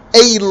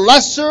a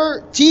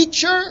lesser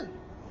teacher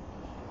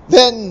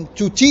than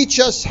to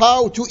teach us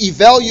how to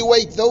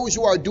evaluate those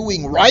who are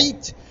doing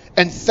right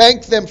and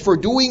thank them for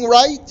doing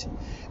right,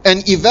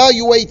 and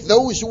evaluate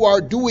those who are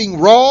doing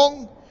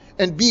wrong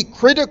and be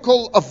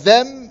critical of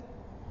them,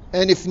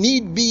 and if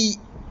need be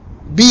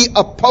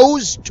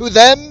opposed to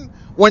them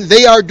when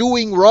they are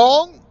doing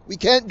wrong? We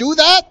can't do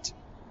that.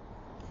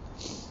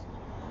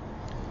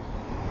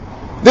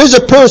 There's a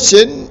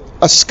person,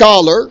 a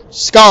scholar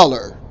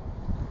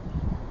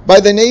by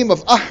the name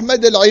of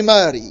Ahmad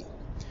al-Imari.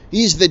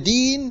 He's the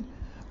dean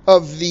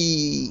of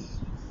the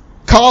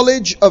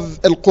College of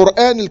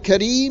Al-Quran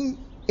Al-Kareem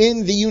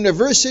in the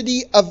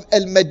University of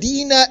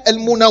Al-Madinah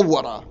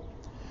Al-Munawwara,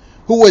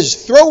 who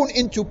was thrown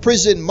into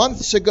prison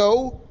months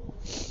ago.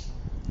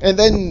 And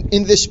then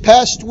in this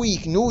past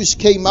week, news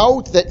came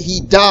out that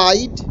he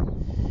died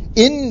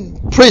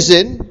in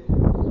prison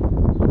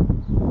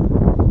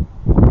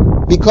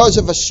because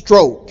of a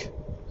stroke.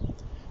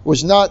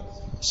 Was not,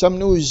 some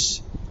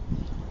news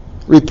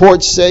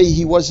reports say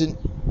he wasn't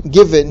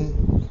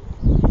given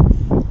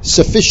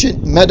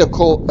sufficient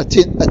medical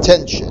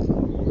attention.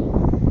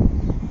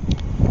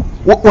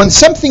 When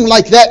something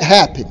like that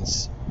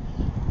happens,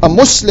 a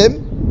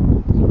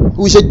Muslim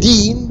who's a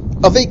dean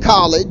of a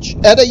college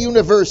at a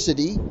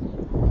university,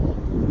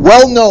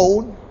 well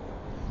known,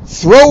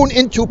 thrown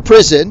into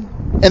prison,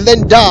 and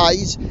then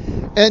dies,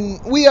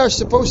 and we are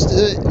supposed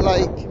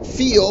to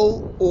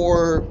feel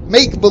or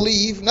make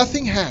believe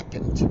nothing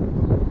happened.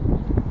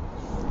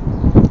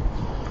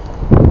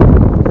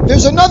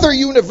 There's another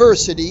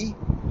university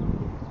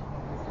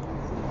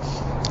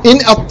in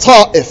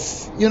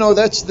At-Ta'if. You know,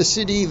 that's the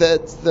city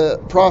that the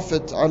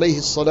Prophet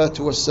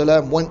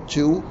ﷺ went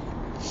to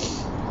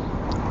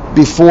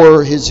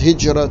before his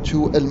hijrah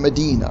to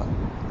Al-Madinah.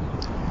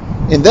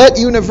 In that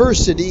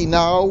university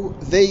now,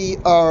 they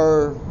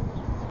are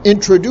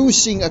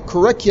introducing a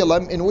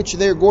curriculum in which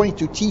they're going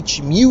to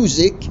teach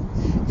music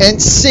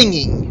and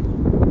singing.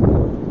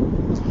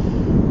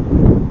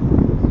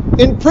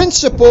 In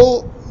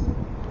principle,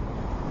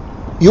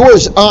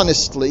 yours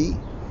honestly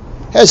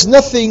has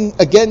nothing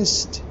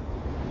against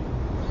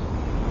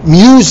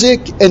music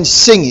and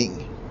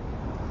singing.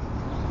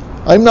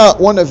 I'm not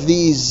one of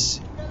these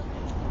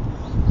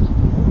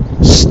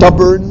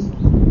stubborn,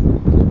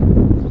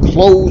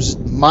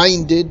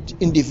 closed-minded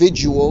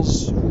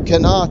individuals who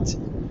cannot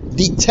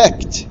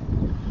detect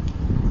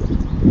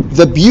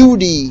the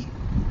beauty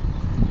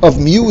of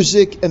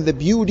music and the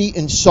beauty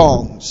in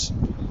songs.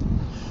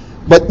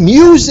 But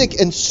music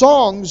and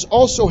songs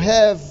also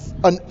have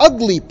an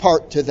ugly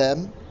part to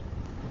them,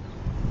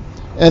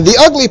 and the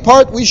ugly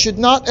part we should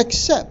not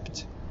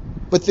accept.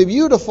 But the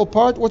beautiful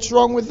part, what's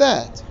wrong with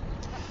that?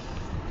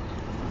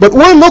 But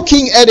we're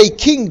looking at a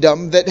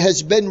kingdom that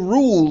has been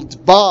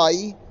ruled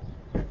by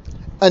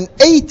an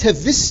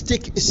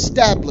atavistic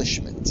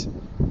establishment,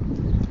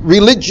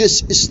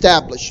 religious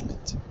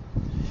establishment,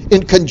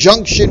 in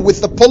conjunction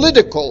with the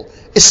political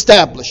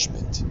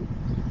establishment.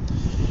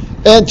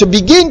 And to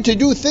begin to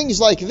do things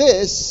like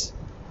this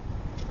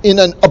in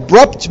an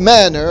abrupt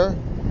manner,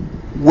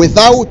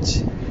 without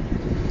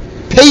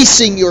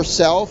pacing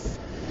yourself,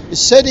 is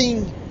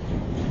setting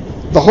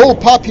the whole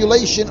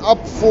population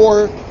up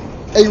for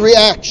a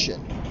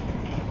reaction.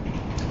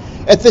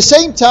 At the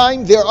same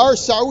time, there are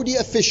Saudi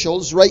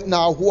officials right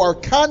now who are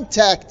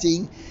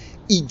contacting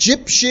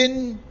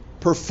Egyptian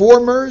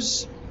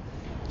performers,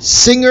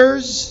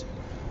 singers,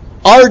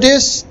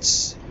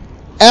 artists,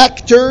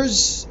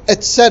 actors,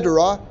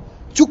 etc.,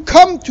 to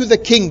come to the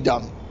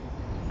kingdom.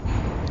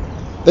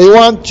 They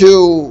want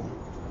to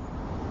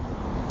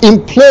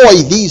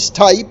employ these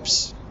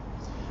types.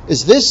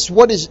 Is this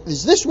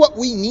what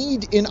we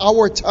need in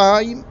our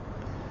time?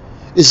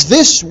 Is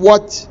this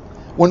what,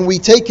 when we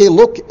take a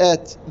look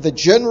at the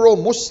general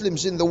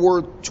Muslims in the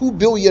world, 2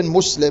 billion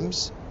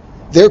Muslims,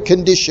 their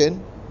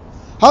condition?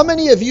 How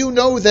many of you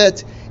know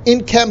that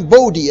in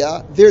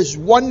Cambodia there's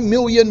 1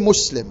 million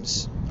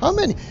Muslims? How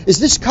many? Is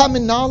this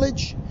common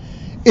knowledge?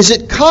 Is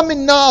it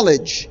common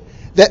knowledge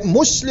that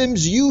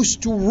Muslims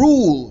used to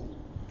rule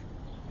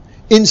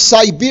in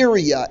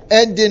Siberia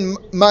and in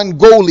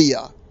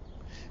Mongolia?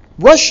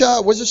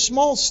 Russia was a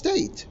small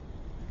state,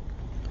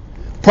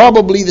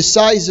 probably the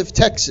size of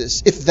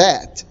Texas, if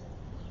that,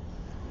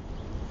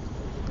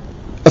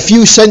 a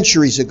few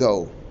centuries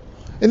ago.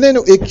 And then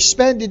it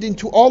expanded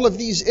into all of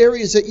these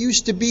areas that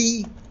used to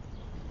be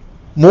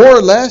more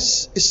or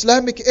less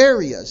Islamic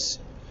areas,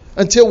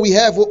 until we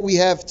have what we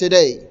have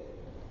today.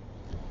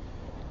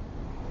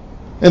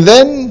 And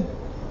then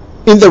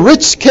in the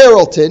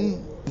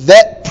Ritz-Carlton,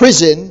 that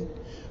prison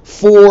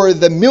for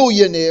the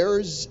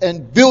millionaires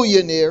and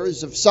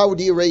billionaires of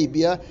Saudi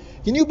Arabia,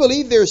 can you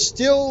believe there's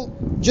still,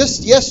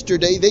 just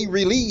yesterday they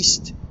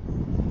released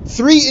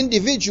 3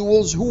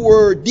 individuals who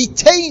were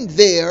detained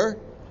there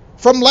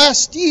from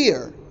last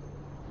year.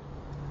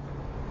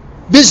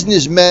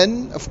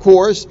 Businessmen, of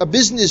course, a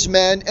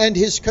businessman and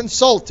his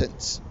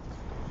consultants.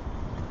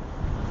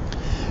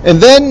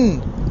 And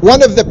then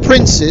one of the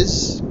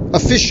princes,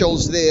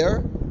 officials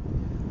there,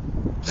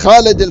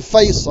 Khalid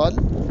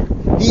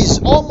al-Faisal, he's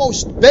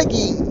almost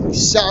begging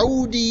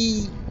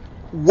Saudi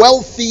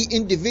wealthy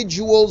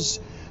individuals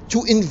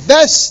to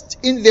invest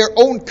in their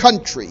own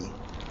country.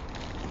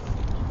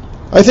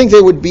 I think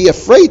they would be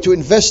afraid to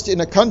invest in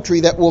a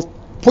country that will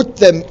put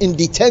them in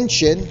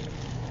detention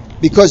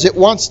because it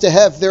wants to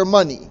have their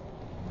money.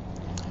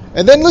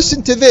 And then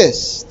listen to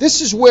this.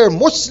 This is where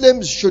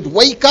Muslims should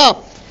wake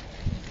up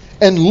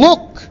and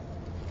look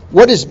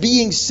what is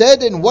being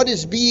said and what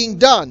is being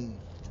done.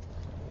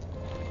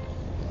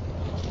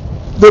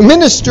 The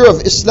Minister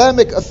of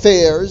Islamic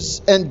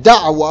Affairs and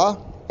Da'wah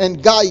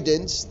and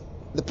Guidance,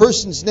 the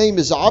person's name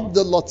is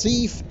Abdul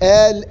Latif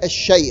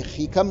al-Sheikh.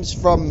 He comes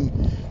from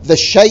the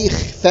Sheikh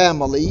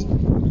family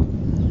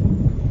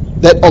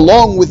that,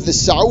 along with the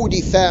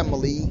Saudi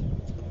family,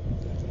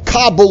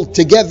 cobbled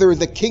together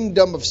the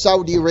kingdom of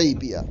Saudi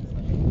Arabia.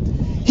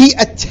 He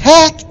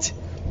attacked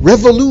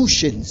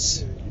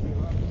revolutions.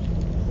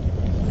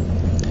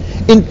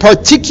 In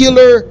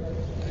particular,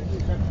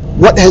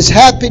 what has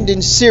happened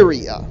in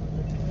Syria.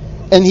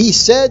 And he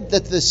said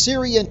that the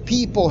Syrian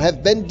people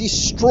have been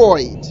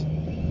destroyed.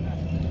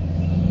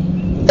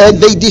 And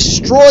they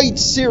destroyed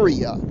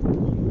Syria.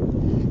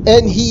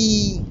 And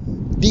he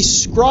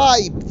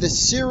described the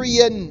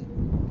Syrian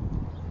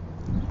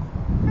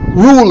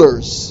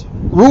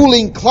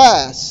ruling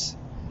class,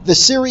 the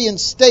Syrian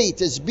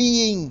state, as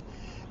being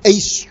a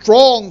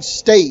strong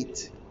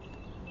state.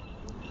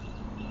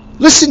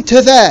 Listen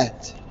to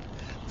that.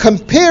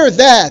 Compare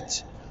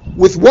that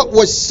with what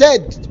was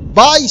said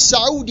by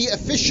Saudi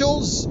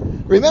officials.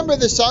 Remember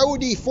the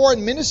Saudi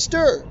foreign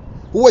minister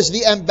who was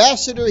the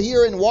ambassador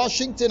here in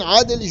Washington,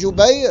 Adil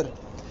Jubair?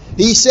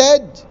 He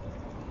said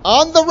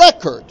on the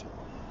record,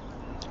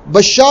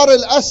 Bashar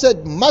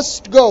al-Assad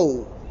must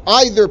go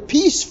either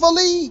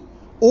peacefully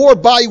or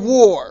by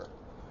war.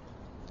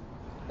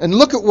 And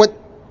look at what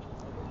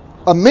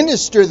a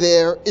minister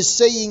there is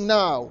saying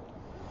now.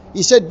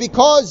 He said,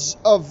 because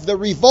of the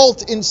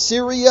revolt in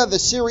Syria, the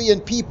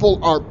Syrian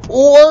people are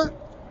poor,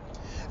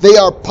 they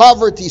are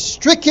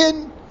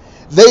poverty-stricken,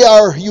 they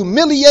are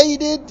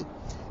humiliated,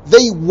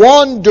 they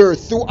wander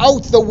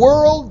throughout the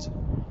world.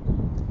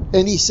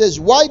 And he says,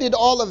 why did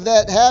all of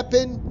that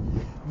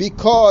happen?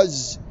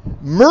 Because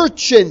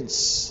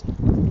merchants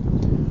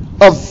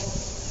of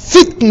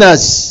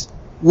fitnas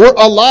were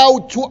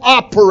allowed to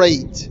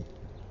operate.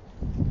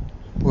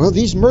 Well,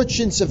 these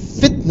merchants of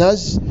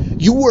fitnas,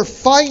 you were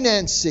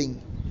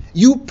financing.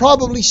 You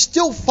probably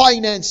still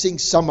financing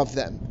some of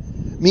them.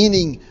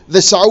 Meaning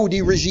the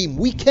Saudi regime.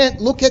 We can't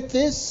look at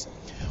this.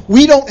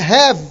 We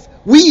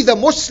the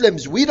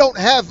Muslims, we don't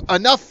have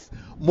enough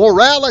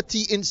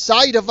morality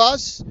inside of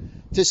us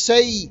to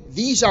say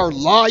these are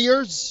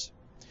liars.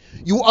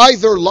 You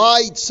either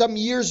lied some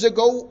years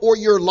ago or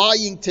you're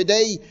lying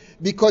today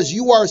because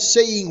you are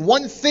saying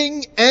one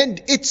thing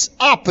and its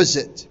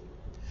opposite.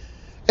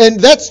 And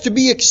that's to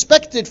be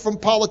expected from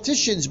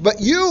politicians.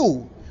 But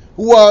you,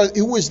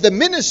 who was the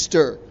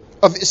Minister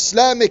of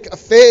Islamic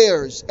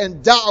Affairs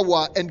and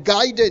Da'wah and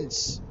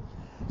Guidance,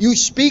 you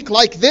speak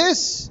like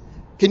this?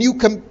 Can you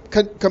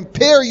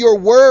compare your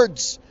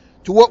words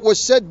to what was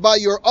said by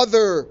your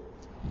other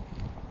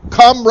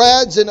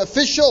comrades and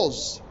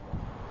officials?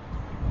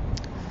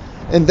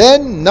 And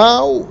then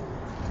now,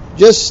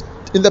 just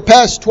in the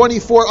past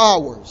 24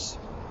 hours,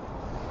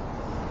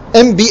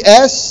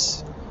 MBS,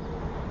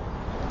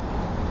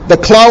 the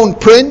Clown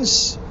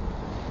Prince,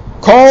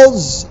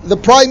 calls the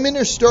Prime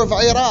Minister of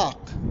Iraq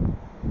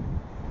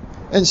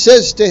and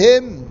says to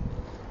him,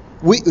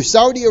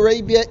 Saudi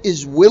Arabia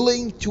is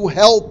willing to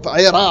help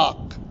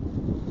Iraq.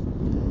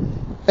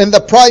 And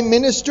the Prime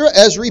Minister,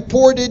 as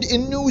reported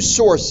in news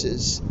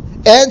sources,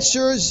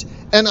 answers,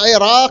 and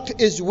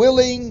Iraq is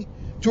willing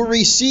to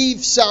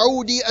receive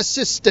Saudi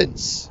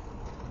assistance.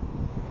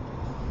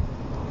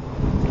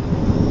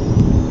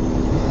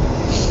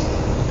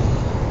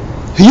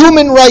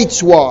 Human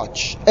Rights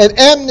Watch and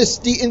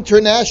Amnesty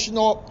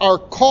International are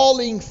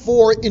calling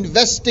for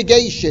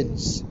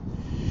investigations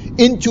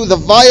into the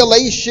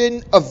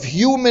violation of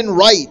human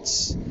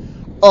rights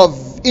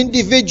of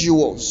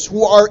individuals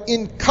who are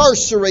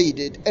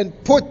incarcerated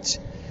and put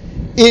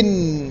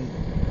in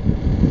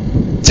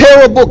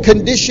terrible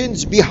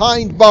conditions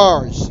behind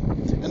bars.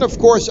 And of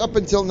course, up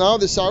until now,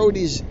 the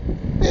Saudis,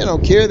 they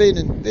don't care. They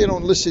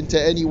don't listen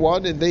to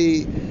anyone, and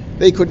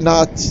they could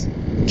not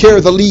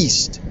care the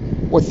least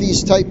what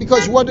these type.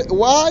 Because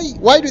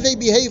why do they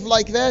behave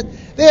like that?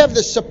 They have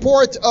the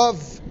support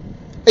of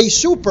a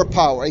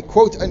superpower, a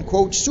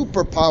quote-unquote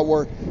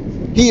superpower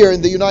here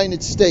in the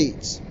United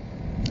States.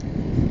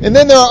 And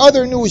then there are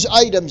other news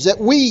items that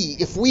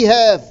if we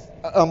have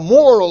a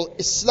moral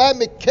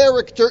Islamic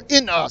character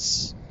in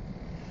us,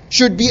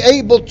 should be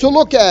able to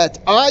look at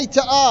eye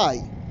to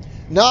eye.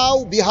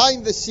 Now,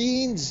 behind the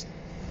scenes,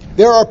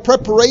 there are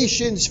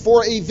preparations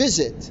for a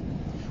visit.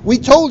 We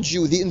told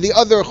you in the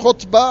other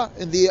khutbah,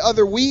 in the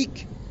other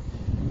week,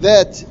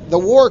 that the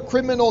war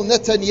criminal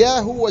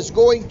Netanyahu was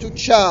going to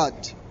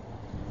Chad,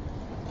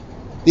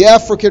 the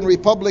African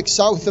Republic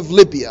south of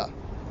Libya.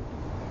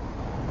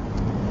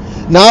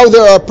 Now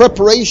there are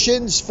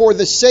preparations for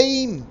the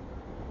same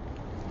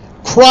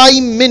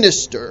crime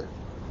minister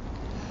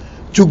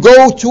to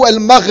go to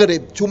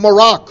Al-Maghrib, to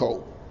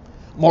Morocco.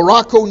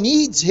 Morocco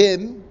needs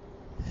him,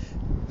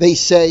 they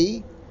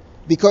say,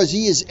 because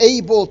he is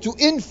able to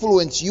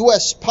influence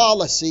U.S.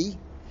 policy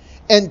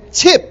and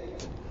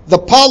tip the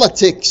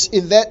politics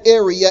in that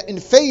area in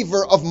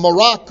favor of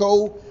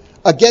Morocco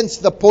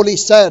against the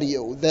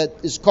Polisario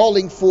that is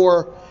calling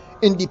for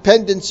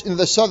independence in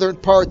the southern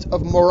part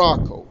of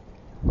Morocco.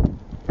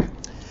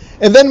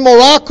 And then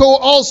Morocco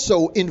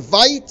also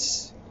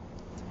invites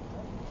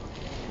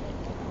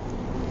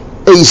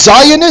a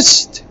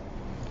Zionist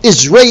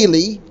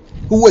Israeli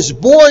who was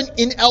born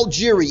in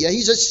Algeria.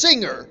 He's a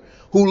singer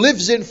who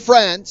lives in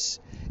France,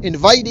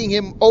 inviting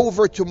him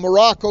over to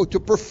Morocco to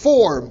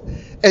perform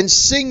and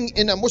sing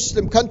in a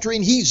Muslim country.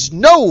 And he's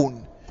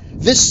known,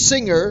 this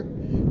singer,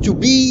 to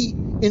be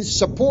in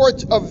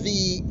support of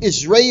the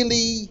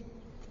Israeli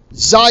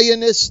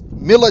Zionist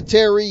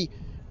military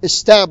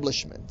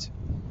establishment.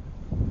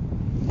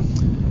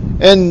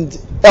 And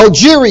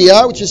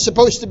Algeria, which is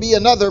supposed to be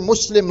another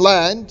Muslim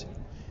land,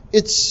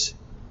 it's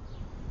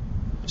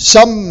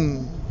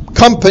some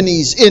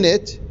companies in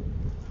it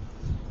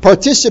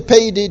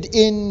participated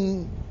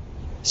in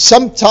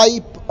some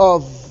type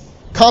of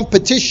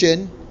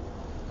competition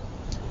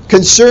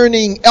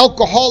concerning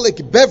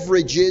alcoholic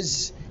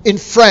beverages in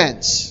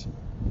France.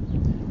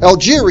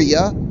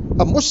 Algeria,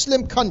 a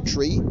Muslim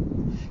country,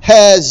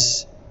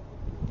 has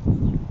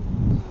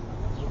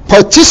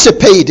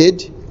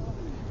participated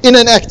in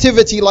an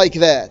activity like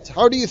that.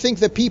 How do you think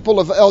the people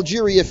of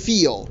Algeria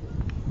feel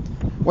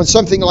when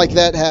something like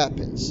that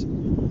happens?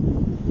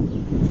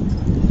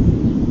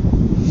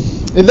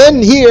 And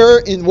then here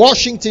in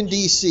Washington,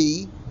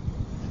 D.C.,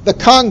 the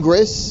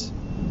Congress,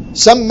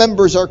 some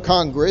members of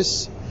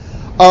Congress,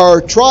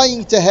 are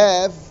trying to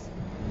have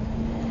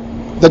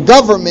the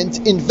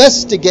government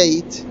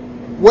investigate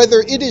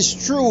whether it is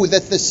true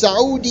that the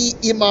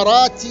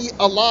Saudi-Emirati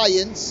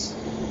alliance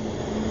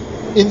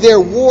in their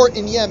war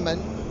in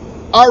Yemen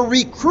are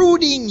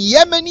recruiting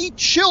Yemeni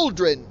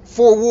children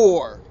for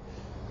war.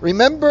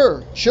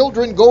 Remember,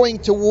 children going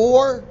to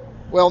war?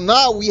 Well,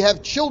 now we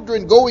have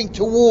children going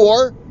to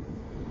war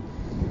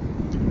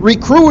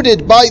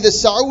recruited by the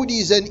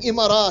Saudis and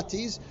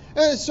Emiratis.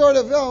 And it's sort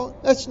of, oh,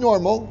 that's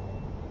normal.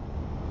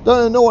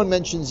 No one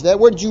mentions that.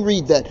 Where did you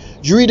read that?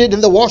 Did you read it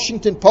in the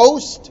Washington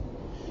Post?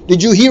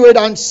 Did you hear it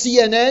on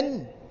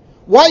CNN?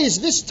 Why is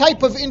this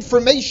type of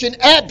information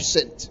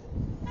absent?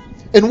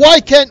 And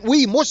why can't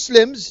we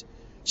Muslims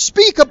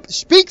speak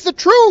the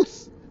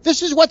truth?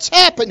 This is what's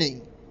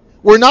happening.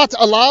 We're not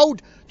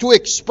allowed to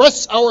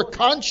express our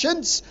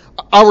conscience,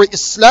 our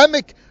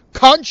Islamic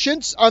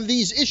conscience on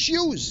these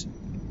issues.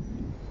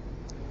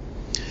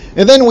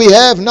 And then we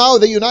have now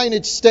the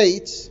United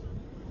States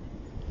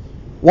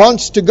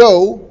wants to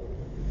go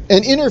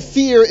and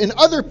interfere in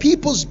other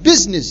people's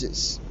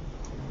businesses.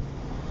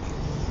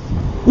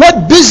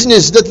 What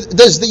business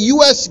does the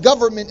U.S.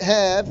 government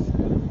have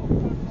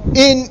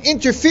in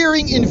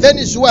interfering in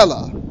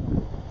Venezuela?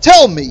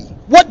 Tell me,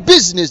 what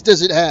business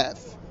does it have?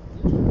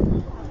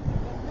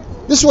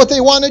 This is what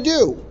they want to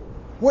do.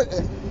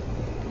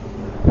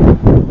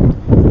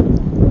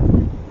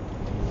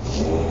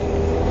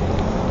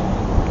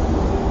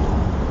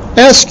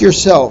 Ask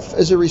yourself,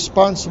 as a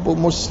responsible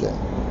Muslim,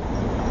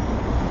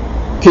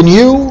 can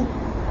you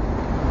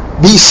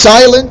be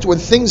silent when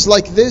things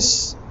like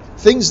this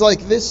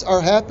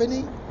are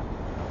happening?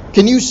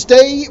 Can you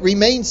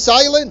remain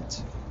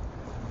silent?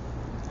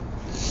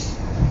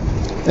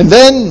 And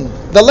then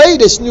the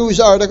latest news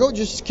article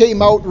just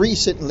came out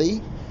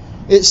recently.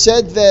 It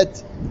said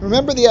that,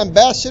 remember the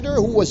ambassador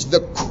who was the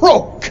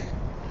crook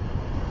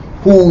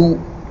who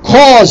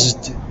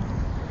caused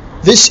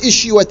this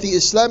issue at the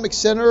Islamic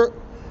Center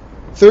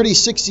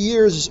 36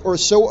 years or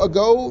so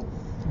ago?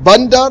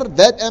 Bandar,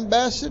 that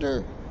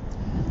ambassador,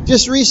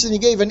 just recently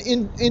gave an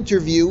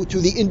interview to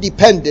The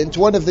Independent,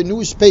 one of the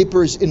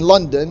newspapers in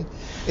London,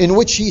 in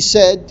which he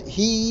said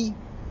he,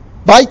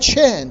 by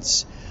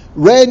chance,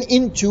 ran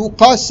into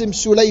Qasem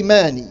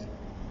Soleimani.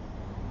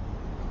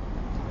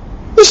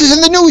 This is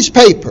in the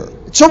newspaper.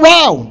 It's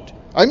around.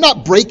 I'm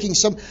not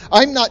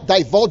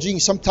divulging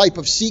some type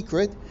of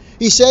secret.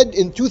 He said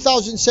in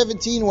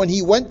 2017, when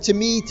he went to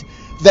meet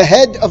the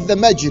head of the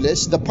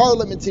Majlis, the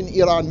parliament in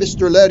Iran,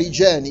 Mr.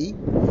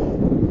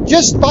 Larijani,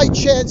 just by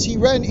chance he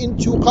ran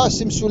into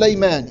Qasem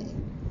Soleimani.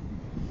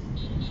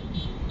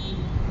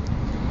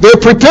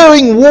 They're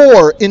preparing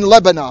war in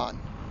Lebanon.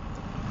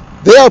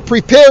 They are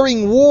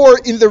preparing war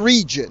in the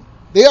region.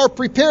 They are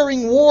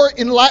preparing war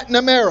in Latin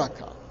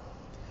America.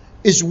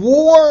 Is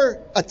war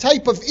a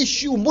type of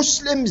issue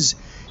Muslims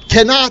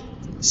cannot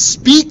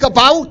speak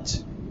about,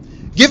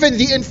 given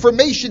the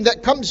information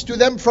that comes to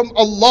them from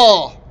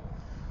Allah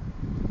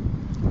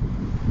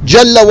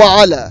Jalla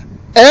wa Ala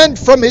and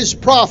from His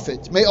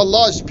Prophet? May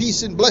Allah's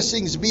peace and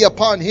blessings be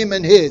upon him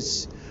and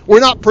his.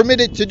 We're not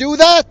permitted to do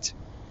that.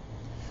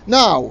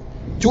 Now,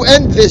 to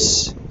end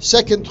this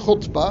second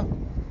khutbah,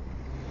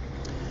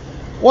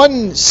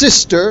 one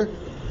Sister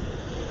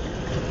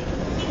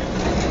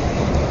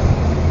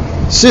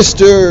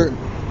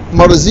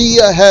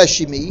Marzia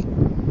Hashimi,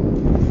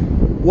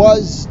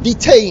 was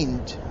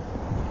detained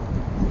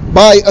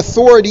by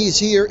authorities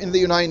here in the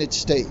United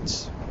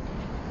States.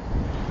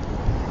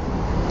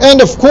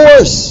 And of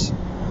course,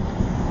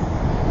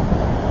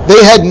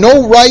 they had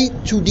no right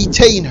to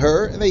detain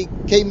her. They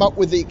came up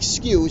with the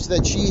excuse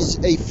that she's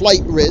a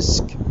flight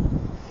risk.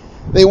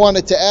 They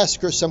wanted to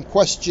ask her some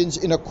questions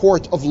in a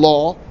court of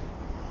law.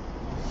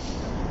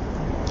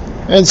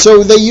 And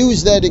so they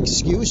use that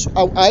excuse.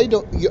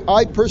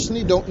 I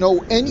personally don't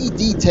know any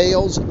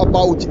details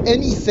about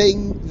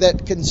anything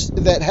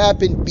that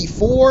happened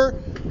before,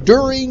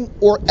 during,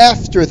 or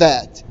after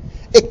that,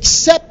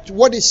 except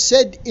what is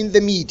said in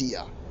the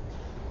media.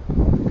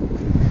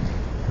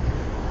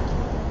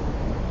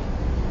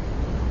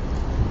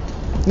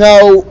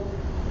 Now,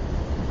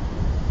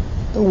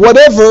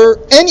 whatever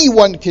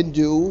anyone can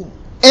do,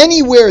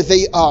 anywhere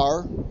they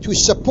are, to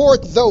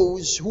support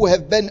those who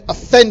have been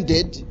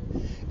offended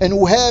and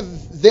who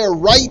have their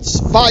rights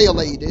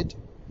violated,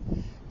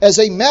 as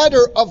a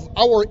matter of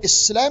our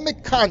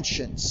Islamic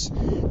conscience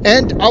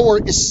and our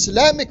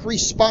Islamic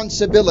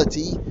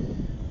responsibility,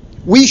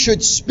 we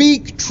should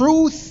speak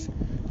truth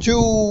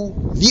to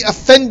the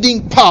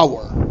offending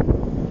power.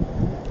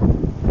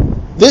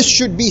 This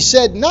should be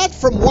said not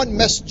from one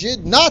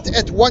masjid, not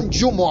at one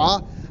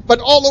Jumu'ah, but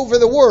all over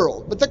the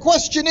world. But the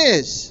question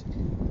is,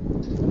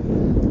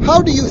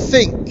 how do you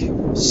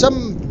think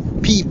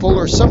some people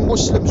or some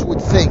Muslims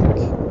would think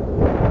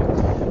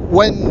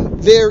when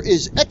there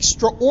is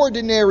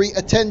extraordinary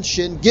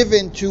attention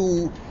given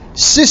to a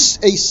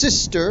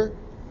sister,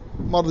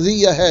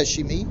 Marziya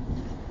Hashimi,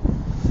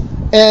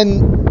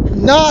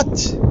 and not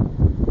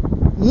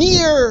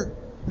near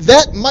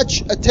that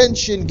much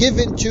attention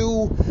given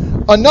to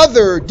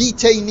another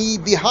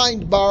detainee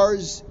behind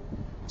bars,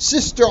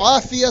 Sister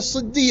Afia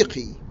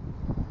Siddiqui?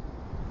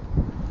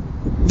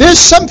 There's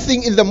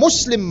something in the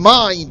Muslim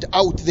mind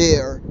out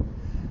there.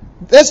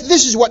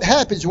 This is what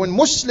happens when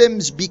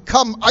Muslims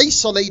become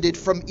isolated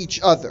from each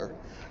other.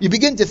 You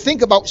begin to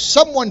think about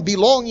someone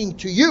belonging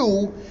to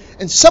you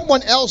and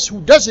someone else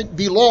who doesn't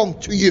belong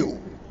to you.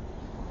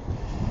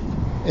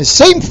 The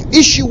same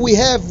issue we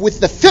have with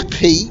the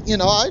fiqhi,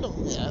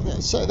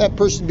 that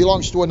person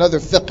belongs to another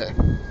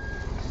fiqh.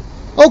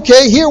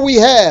 Okay, here we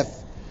have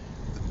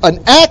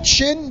an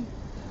action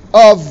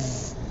of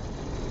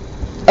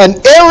an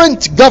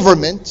errant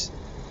government.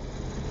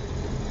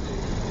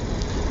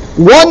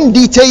 One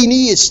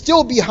detainee is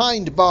still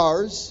behind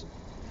bars.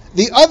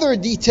 The other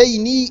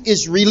detainee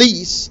is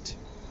released.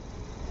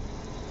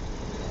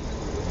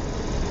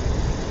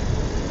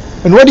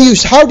 And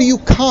how do you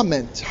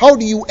comment? How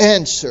do you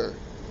answer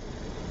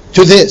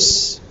to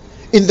this?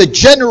 In the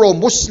general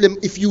Muslim,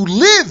 if you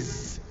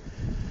live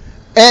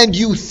and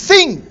you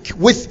think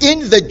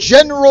within the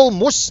general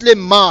Muslim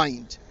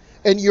mind,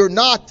 and you're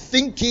not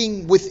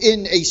thinking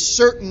within a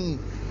certain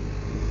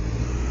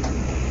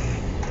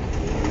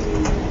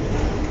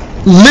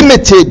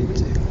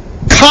limited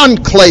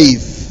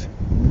conclave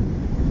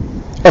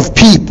of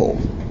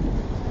people,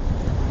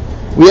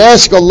 we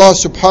ask Allah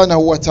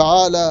subhanahu wa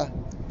ta'ala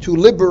to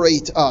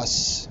liberate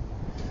us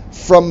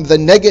from the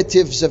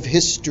negatives of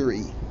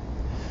history,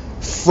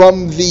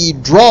 from the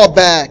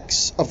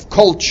drawbacks of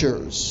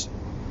cultures,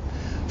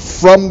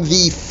 from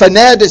the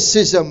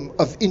fanaticism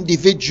of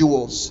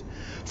individuals,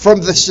 from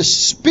the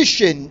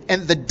suspicion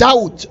and the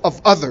doubt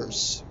of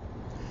others.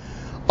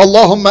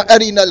 Allahumma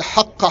arina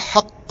al-haqqa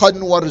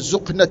haqqan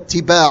warzuqna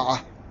ittiba'ah,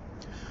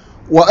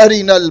 wa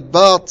arina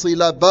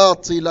al-batila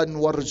batilan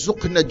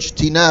warzuqna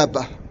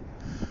ijtinabah,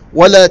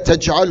 wa la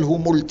taj'alhu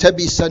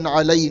multabisan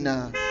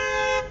alayna,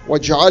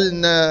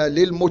 waj'alna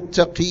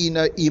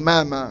lilmuttaqina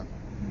imama.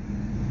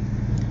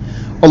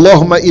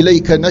 Allahumma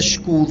ilayka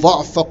nashku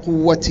dha'fa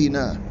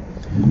quwwatina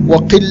wa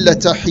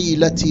qillata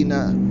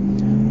hilatina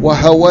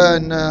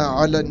وهوانا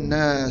على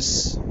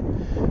الناس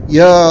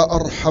يا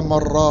أرحم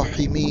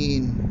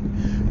الراحمين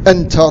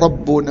أنت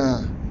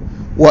ربنا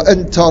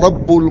وأنت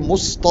رب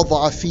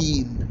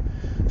المستضعفين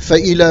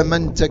فإلى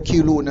من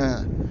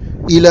تكلنا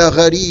إلى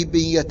غريب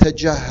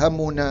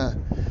يتجهمنا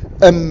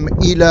أم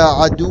إلى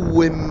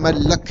عدو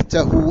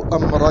ملكته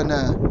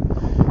أمرنا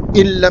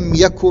إن لم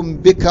يكن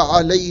بك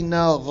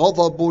علينا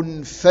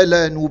غضب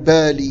فلا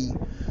نبالي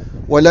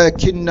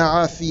ولكن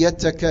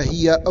عافيتك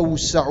هي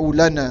أوسع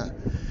لنا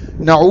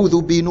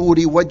نعوذ بنور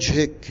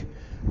وجهك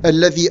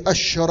الذي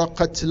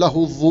أشرقت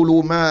له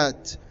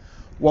الظلمات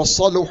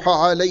وصلح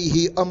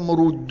عليه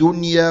أمر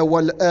الدنيا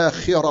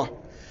والآخرة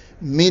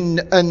من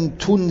أن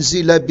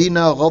تنزل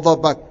بنا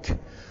غضبك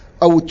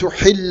أو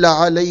تحل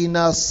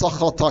علينا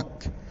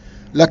سخطك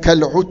لك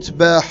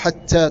العتبى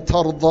حتى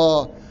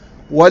ترضى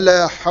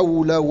ولا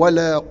حول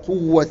ولا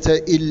قوة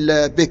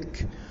إلا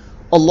بك.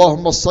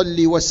 اللهم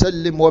صل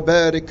وسلم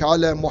وبارك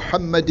على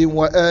محمد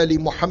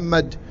وآل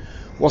محمد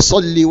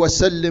وصل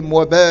وسلم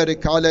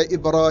وبارك على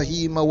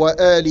إبراهيم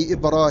وآل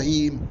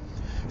إبراهيم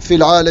في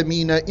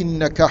العالمين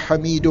إنك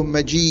حميد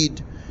مجيد.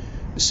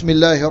 بسم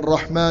الله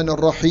الرحمن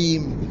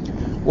الرحيم.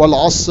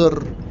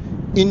 والعصر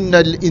إن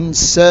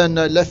الإنسان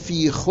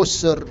لفي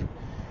خسر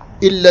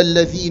إلا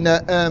الذين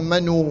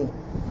آمنوا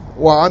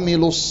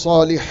وعملوا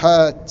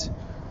الصالحات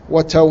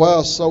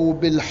وتواصوا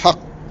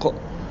بالحق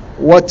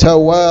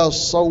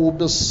وتواصوا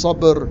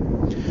بالصبر.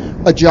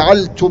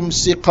 أجعلتم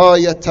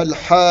سقاية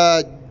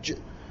الحاج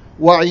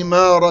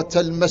وعمارة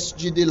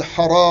المسجد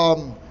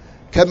الحرام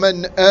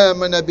كمن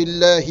آمن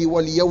بالله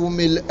واليوم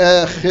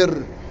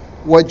الآخر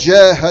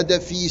وجاهد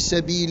في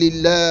سبيل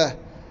الله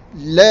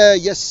لا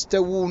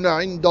يستوون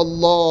عند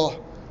الله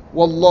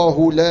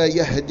والله لا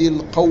يهدي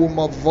القوم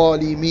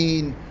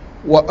الظالمين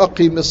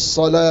وأقم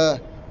الصلاة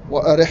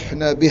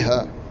وأرحنا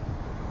بها.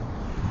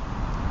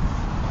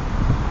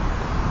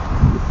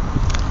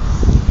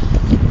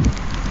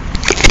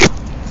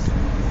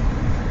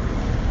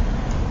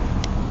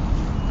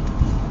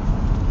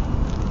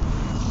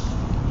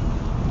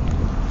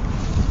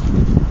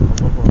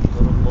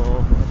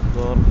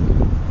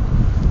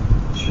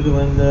 أشهد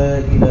أن لا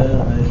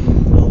إله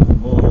إلا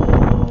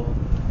الله،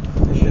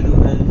 أشهد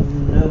أن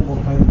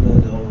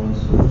محمدا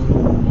رسول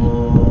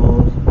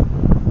الله.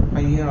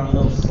 حي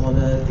على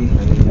الصلاة،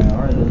 حي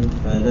على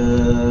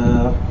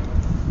الفلاح،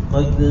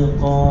 قد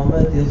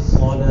قامت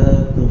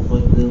الصلاة،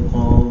 قد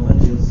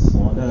قامت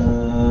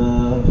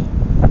الصلاة.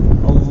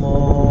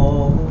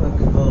 الله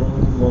أكبر،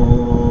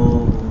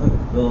 الله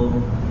أكبر،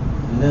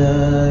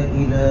 لا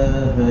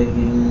إله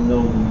إلا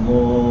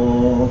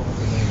الله.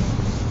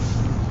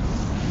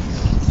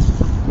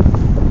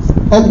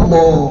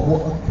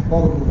 الله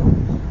أكبر.